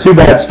doesn't hurt too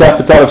bad, Steph.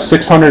 It's out of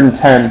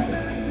 610.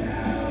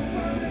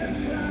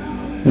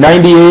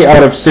 98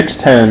 out of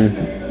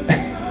 610.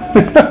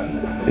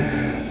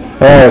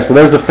 Alright, so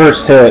there's the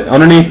first hit.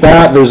 Underneath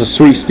that, there's a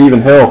sweet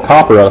Stephen Hill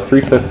copper out of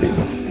 350.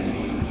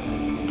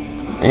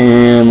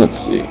 And let's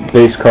see,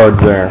 base cards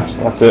there.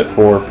 So that's it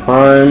for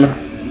Prime.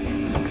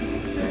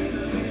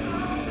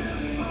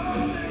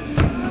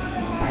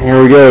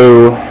 Here we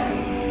go.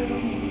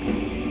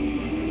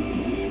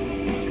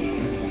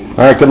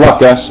 Alright, good luck,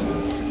 guys.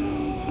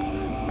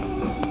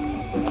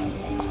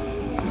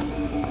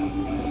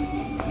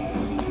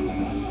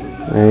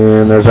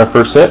 And there's our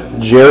first hit.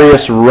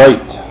 Jarius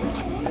Wright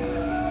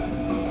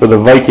for the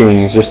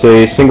Vikings. Just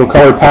a single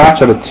color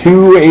patch out of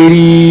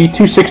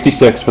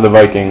 266 for the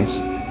Vikings.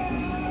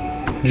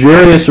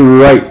 Jarius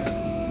Wright.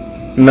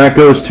 And that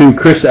goes to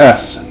Chris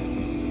S.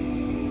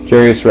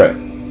 Jarius Wright.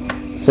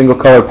 Single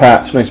color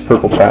patch. Nice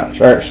purple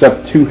patch. Alright, should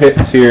have 2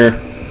 hits here.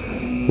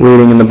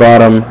 Waiting in the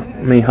bottom.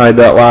 Let me hide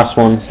that last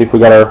one. See if we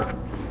got our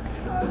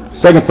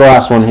second to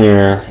last one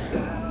here.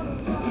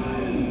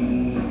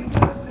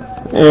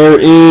 There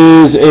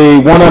is a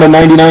 1 out of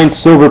 99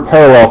 silver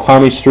parallel.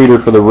 Tommy Streeter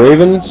for the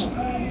Ravens.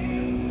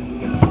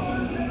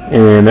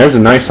 And there's a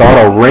nice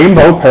auto.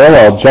 Rainbow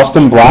parallel.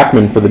 Justin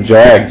Blackman for the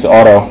Jags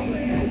auto.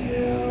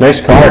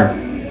 Nice card.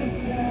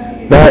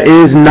 That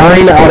is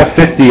 9 out of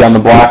 50 on the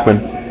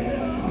Blackman.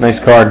 Nice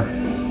card.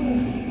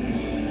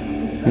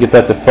 Get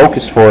that to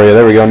focus for you.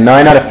 There we go.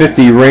 9 out of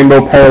 50.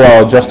 Rainbow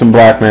parallel. Justin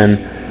Blackman.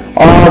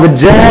 The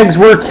Jags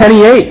were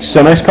Kenny H.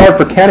 So nice card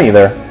for Kenny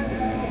there.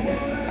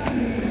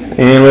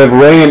 And we have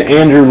Ray and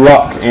Andrew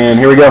Luck. And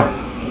here we go.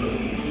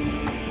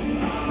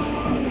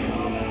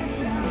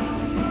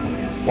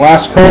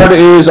 Last card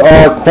is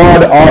our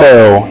quad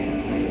auto.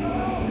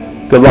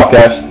 Good luck,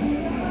 guys.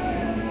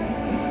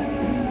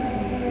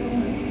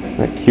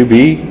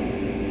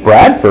 QB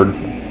Bradford.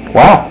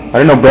 Wow, I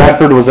didn't know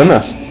Bradford was in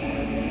this.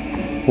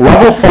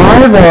 Level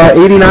 5,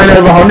 89 out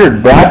of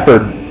 100.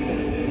 Bradford.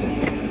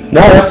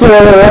 No,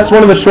 that's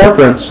one of the short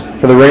prints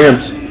for the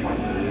Rams.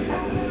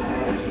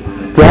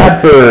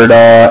 Bradford,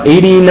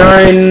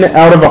 89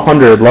 out of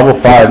 100. Level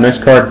 5. Nice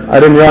card. I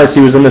didn't realize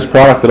he was in this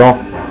product at all.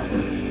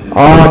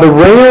 The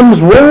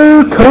Rams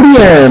were Cody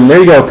M. There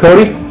you go,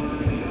 Cody.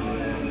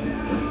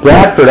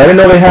 Bradford. I didn't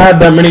know they had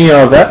that many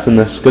vets in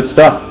this. Good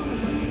stuff.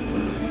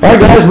 Alright,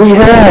 guys, we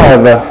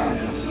have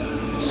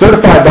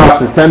certified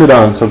boxes tended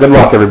on, so good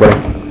luck, everybody.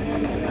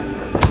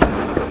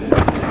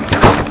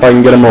 If I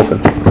can get them open.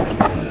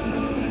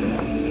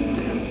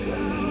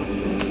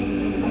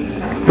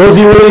 Those of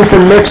you waiting for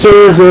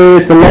mixers,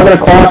 it's 11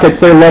 o'clock. I'd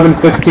say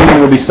 11:15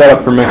 will be set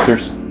up for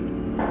mixers.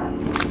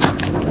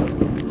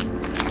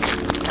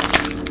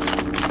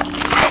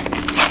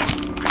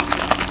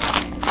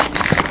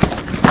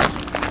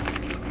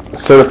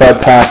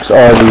 Certified packs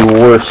are the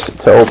worst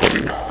to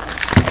open.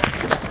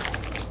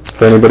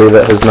 For anybody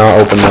that has not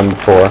opened them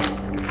before.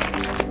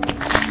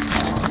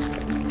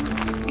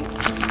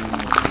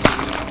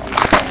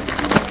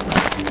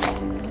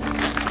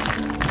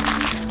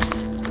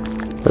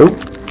 Oh,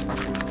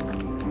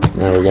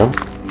 there we go.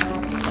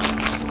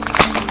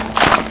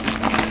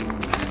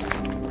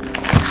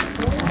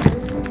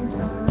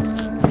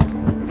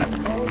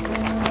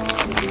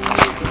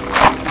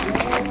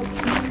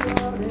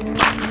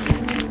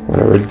 Got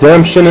a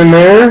redemption in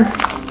there.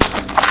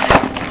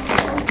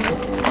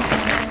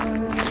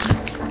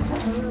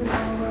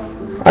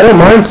 I don't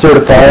mind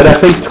certified. I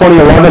think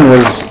 2011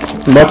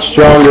 was much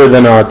stronger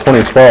than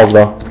 2012,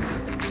 though.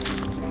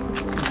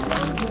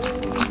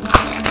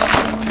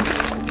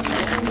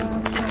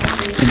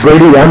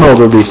 Brady Emerald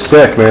would be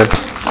sick, man.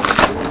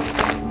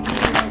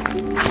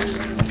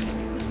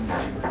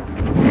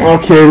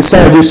 Okay, this is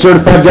how I do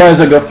certified, guys.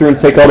 I go through and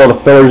take out all the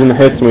fillers and the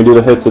hits, and we do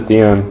the hits at the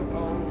end.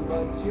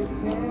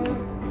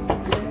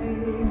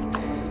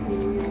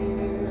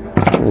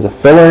 There's a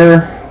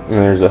filler, and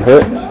there's a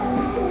hit.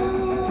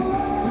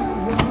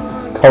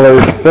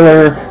 Color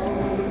filler,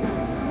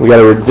 We got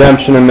a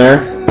redemption in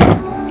there.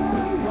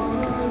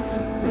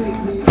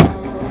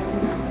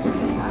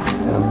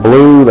 And a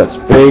blue, that's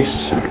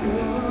base.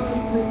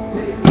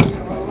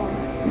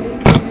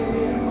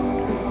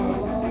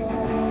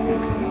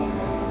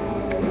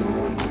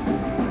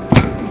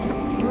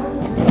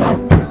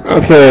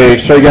 Okay,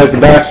 show you guys the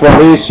backs of all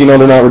these so you know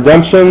they're not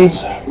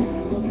redemptions.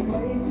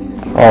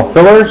 All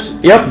fillers.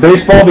 Yep,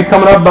 baseball will be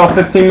coming up about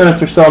 15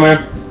 minutes or so,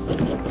 man.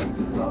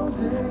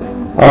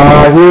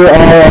 Here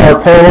are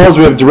our parallels.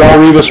 We have Darrelle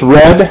Revis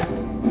red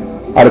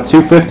out of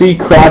 250,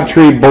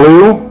 Crabtree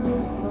blue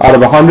out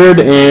of 100,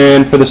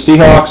 and for the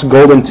Seahawks,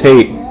 Golden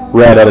Tate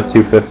red out of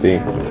 250.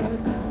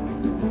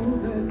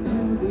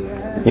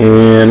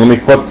 And let me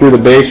flip through the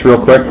base real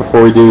quick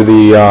before we do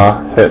the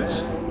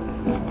hits.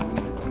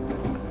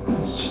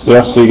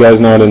 Just so you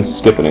guys know I didn't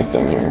skip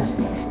anything here.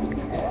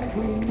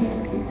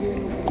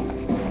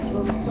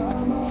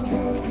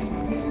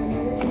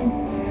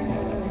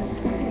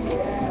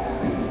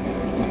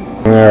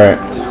 Alright,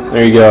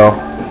 there you go.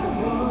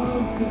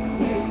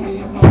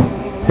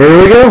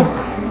 Here we go.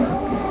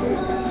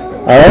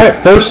 Alright,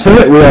 first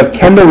hit, we have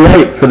Kendall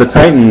Wright for the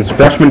Titans,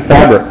 freshman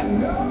fabric.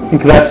 I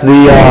think that's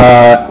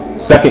the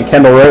second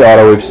Kendall Wright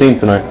auto we've seen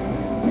tonight.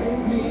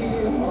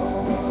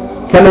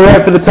 Kendall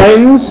Wright for the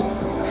Titans,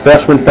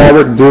 freshman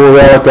fabric, dual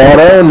relic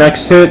auto.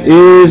 Next hit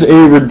is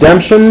a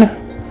redemption.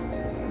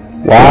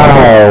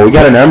 Wow, we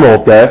got an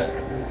emerald, guys.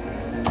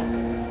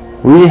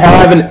 We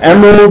have an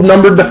emerald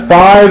numbered to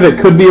 5. It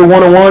could be a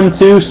 101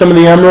 too. Some of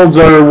the emeralds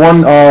are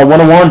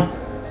 101.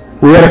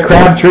 We had a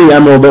Crabtree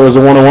emerald that was a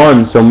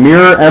 101. So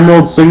mirror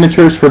emerald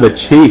signatures for the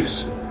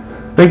Chiefs.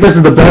 I think this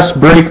is the best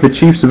break the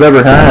Chiefs have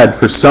ever had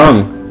for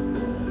Sung.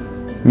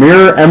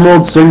 Mirror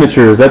emerald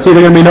signatures. That's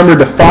either going to be numbered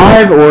to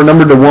 5 or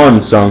numbered to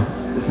 1, Sung.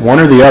 One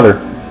or the other.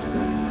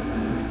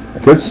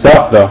 Good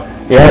stuff though.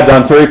 Yeah,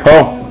 Dontari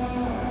Poe.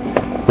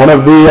 One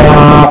of the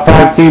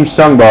 5 teams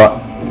Sung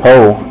bought.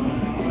 Poe.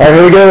 Alright,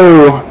 here we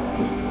go.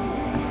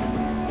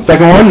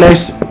 Second one,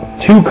 nice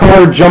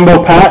 2-color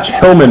jumbo patch,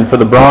 Hillman for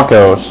the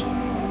Broncos.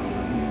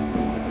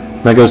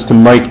 That goes to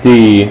Mike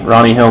D.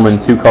 Ronnie Hillman,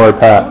 2-color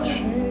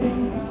patch.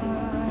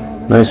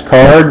 Nice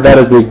card. That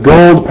is the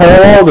gold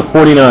parallel to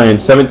 49,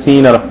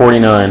 17 out of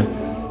 49.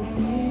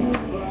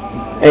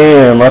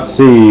 And let's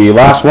see,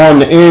 last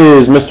one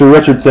is Mr.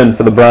 Richardson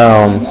for the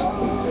Browns.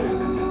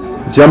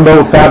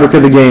 Jumbo fabric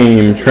of the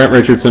game, Trent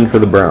Richardson for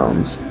the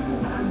Browns.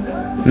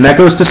 And that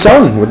goes to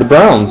Sung with the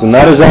Browns, and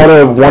that is out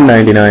of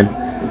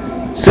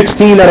 199.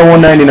 16 out of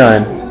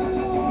 199.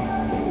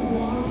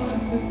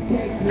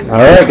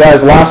 Alright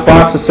guys, last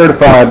box is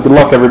certified. Good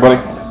luck everybody.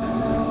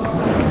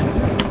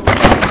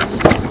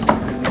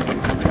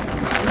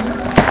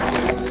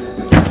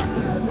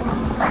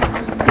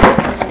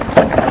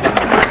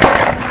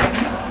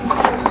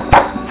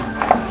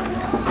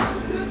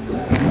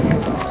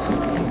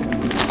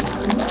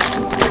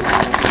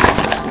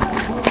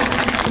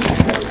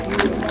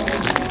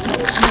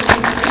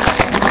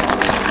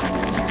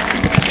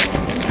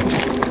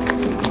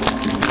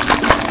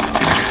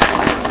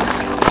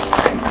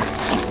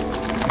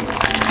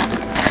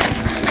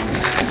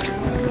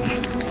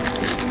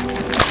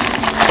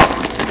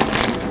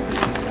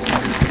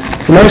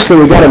 It's nice that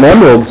we got an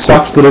emerald.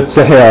 Sucks that it's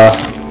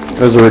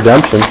a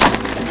redemption.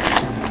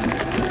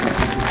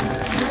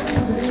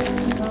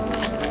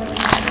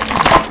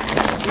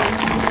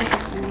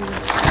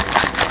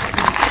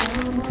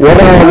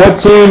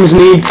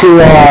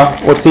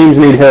 What teams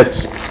need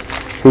hits?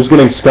 Who's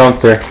getting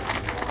skunked here?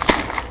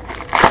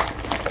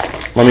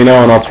 Let me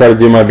know and I'll try to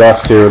do my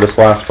best here with this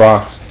last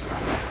box.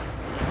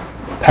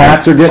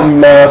 Pats are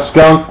getting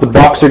skunked. The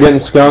Bucks are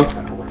getting skunked.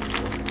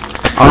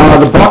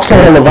 The Bucks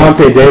had a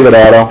Levante David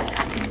auto.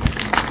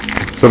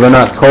 So they're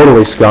not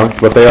totally skunked,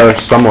 but they are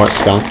somewhat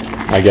skunked,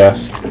 I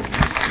guess.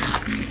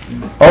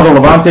 Oh, the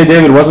Levante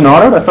David wasn't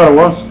autoed? I thought it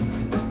was.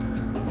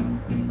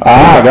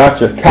 Ah,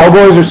 gotcha.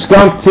 Cowboys are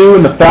skunked too,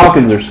 and the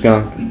Falcons are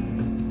skunked.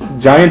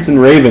 Giants and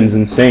Ravens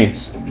and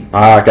Saints.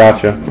 Ah,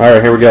 gotcha.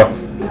 Alright, here we go.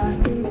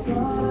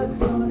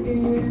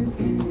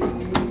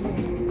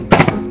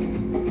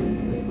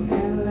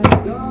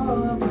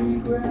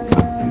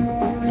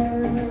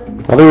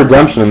 Another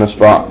redemption in this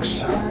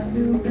box.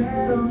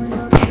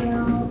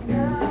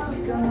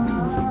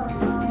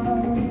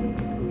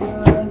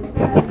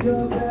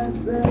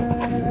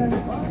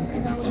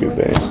 Two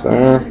base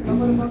there.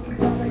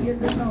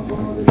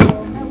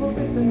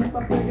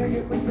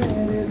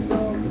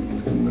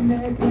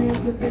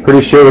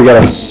 Pretty sure we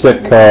got a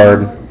sick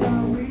card.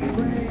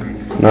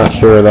 Not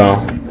sure though.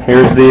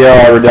 Here's the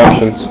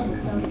redemptions.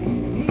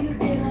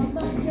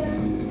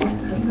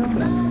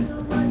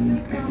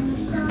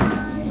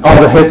 All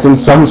the hits in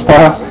Sung's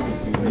pile.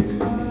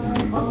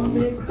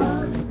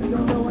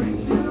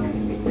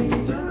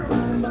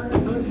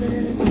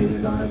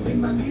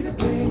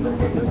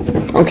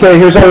 Okay,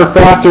 here's our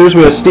refractors.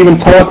 We have Stephen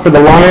Tulloch for the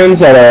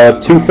Lions at a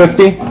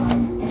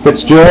 250.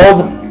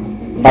 Fitzgerald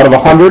out of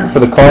 100 for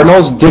the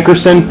Cardinals.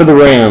 Dickerson for the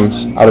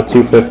Rams out of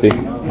 250.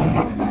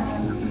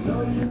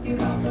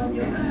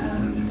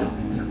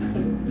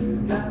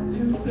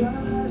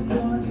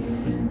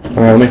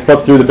 Alright, let me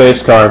flip through the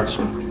base cards.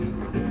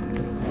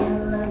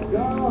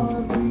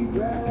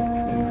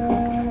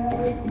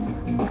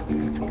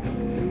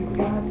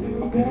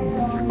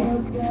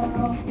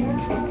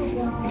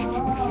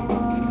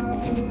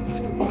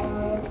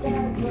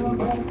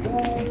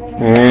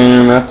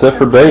 And that's it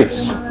for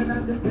base.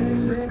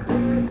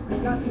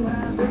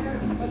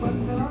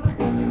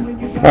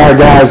 Alright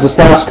guys, this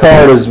last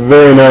card is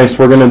very nice.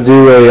 We're going to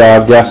do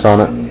a guess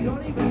on it.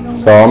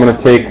 So I'm going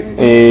to take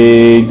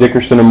a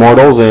Dickerson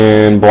Immortals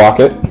and block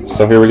it.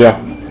 So here we go.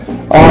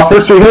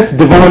 First three hits,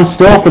 Devon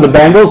Still for the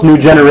Bengals, New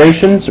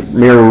Generations,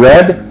 Mirror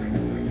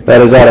Red.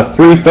 That is out of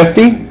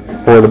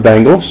 350 for the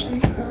Bengals.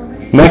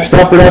 Next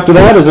up right after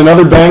that is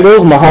another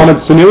Bengals, Mohamed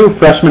Sanu,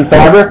 Freshman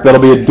Fabric.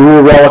 That'll be a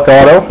dual relic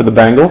auto for the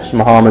Bengals,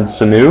 Mohamed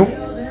Sanu,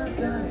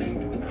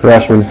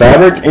 Freshman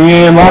Fabric.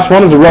 And last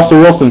one is a Russell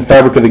Wilson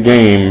Fabric of the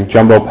Game,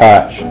 Jumbo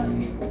Patch.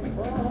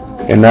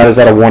 And that is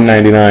out of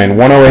 199.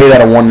 108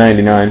 out of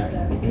 199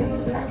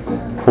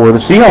 for the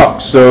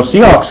Seahawks. So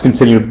Seahawks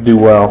continue to do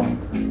well.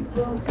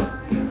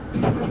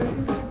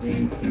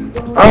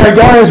 Alright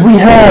guys, we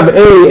have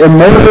a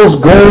Immortals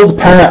Gold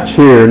Patch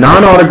here,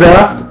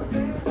 non-autographed.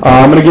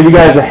 I'm going to give you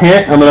guys a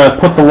hint. I'm going to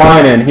put the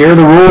line in. Here are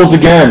the rules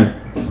again.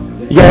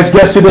 You guys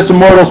guess who this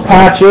Immortals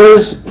patch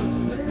is?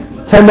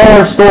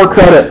 $10 store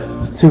credit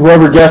to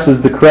whoever guesses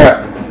the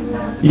correct.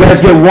 You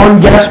guys get one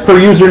guess per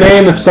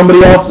username. If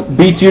somebody else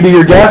beats you to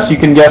your guess, you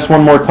can guess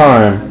one more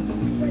time.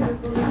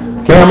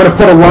 Okay, I'm going to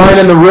put a line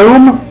in the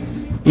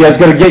room. You guys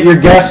got to get your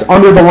guess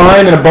under the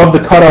line and above the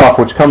cutoff,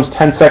 which comes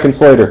 10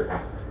 seconds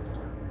later.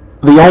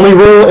 The only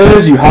rule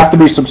is you have to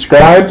be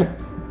subscribed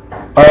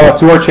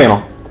to our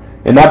channel.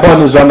 And that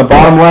button is on the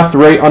bottom left,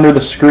 right under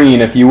the screen.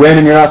 If you win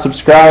and you're not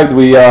subscribed,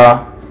 we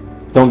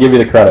don't give you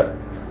the credit.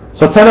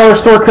 So $10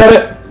 store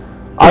credit.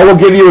 I will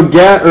give you a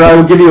get, or I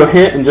will give you a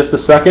hint in just a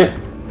second.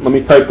 Let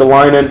me type the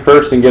line in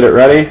first and get it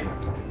ready.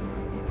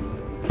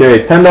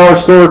 Okay,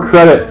 $10 store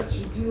credit.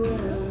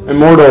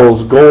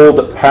 Immortals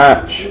Gold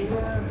Patch.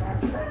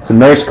 It's a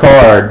nice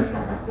card.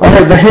 All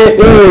right, the hint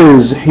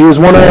is he is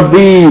one of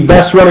the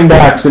best running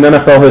backs in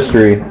NFL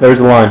history. There's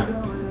the line.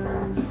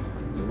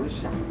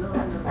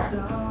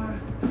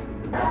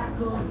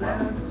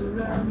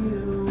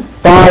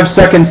 Five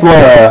seconds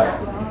left.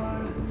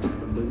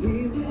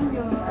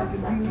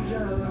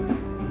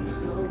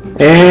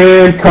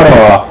 And cut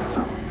off.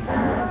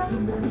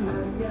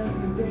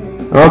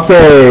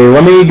 Okay,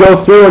 let me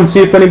go through and see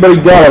if anybody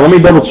got it. Let me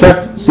double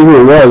check, see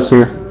who it was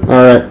here.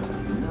 Alright.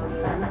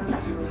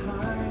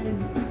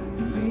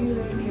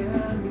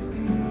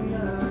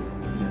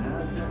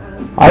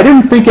 I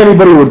didn't think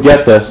anybody would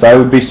get this. I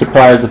would be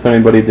surprised if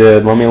anybody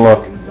did. Let me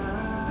look.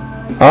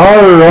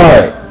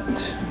 Alright.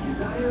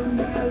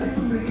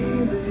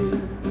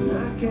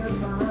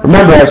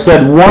 Remember, I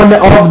said one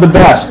of the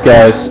best,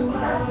 guys.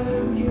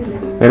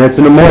 And it's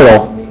an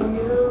Immortal.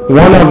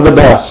 One of the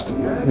best.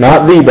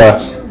 Not the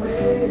best.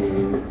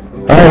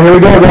 Alright, here we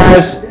go,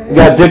 guys. We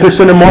got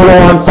Dickerson Immortal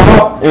on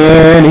top,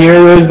 and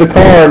here is the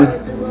card.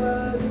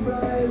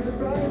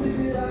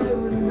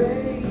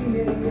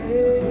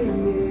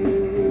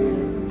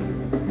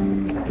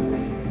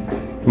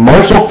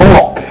 Marshall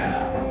Faulk.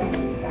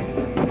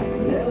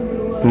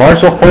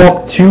 Marshall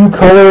Faulk,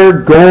 two-color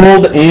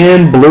gold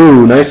and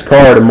blue. Nice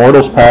card,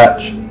 Immortals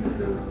patch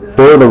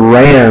for the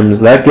Rams.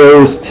 That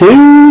goes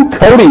to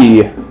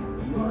Cody.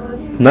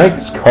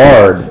 Nice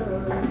card.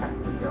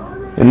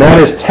 And that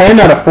is 10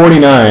 out of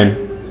 49.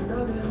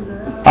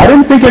 I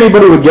didn't think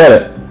anybody would get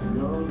it.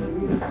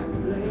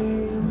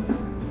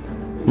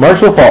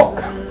 Marshall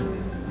Faulk.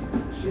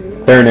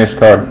 Very nice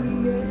card.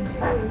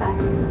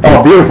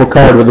 Oh, beautiful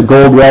card with the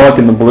gold relic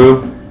and the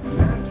blue.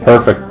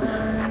 Perfect.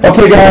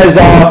 Okay, guys,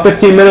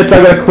 15 minutes.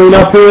 I got to clean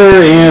up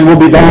here, and we'll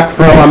be back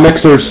for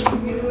mixers.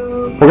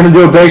 We're going to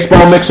do a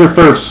baseball mixer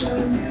first.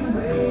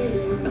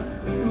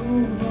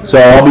 So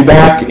I'll be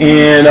back,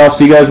 and I'll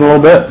see you guys in a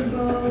little bit.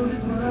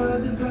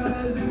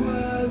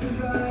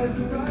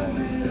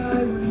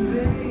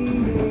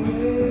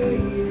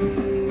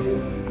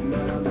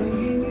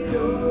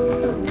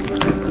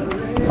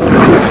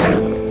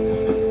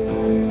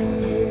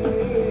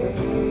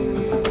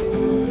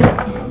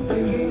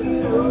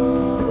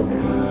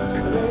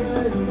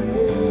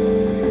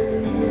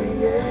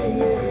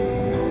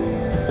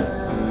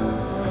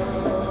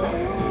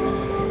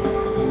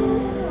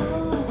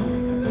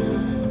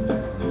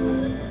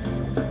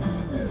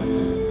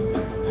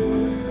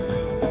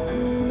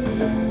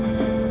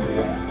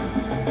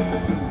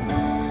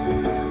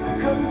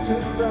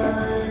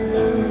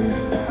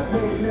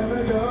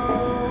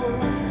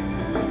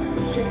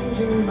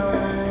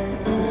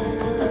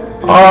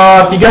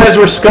 If you guys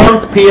were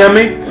skunked, PM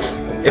me.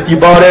 If you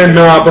bought in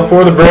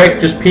before the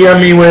break, just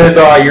PM me with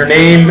your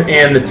name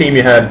and the team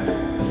you had.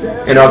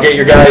 And I'll get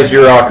you guys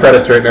your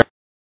credits right now.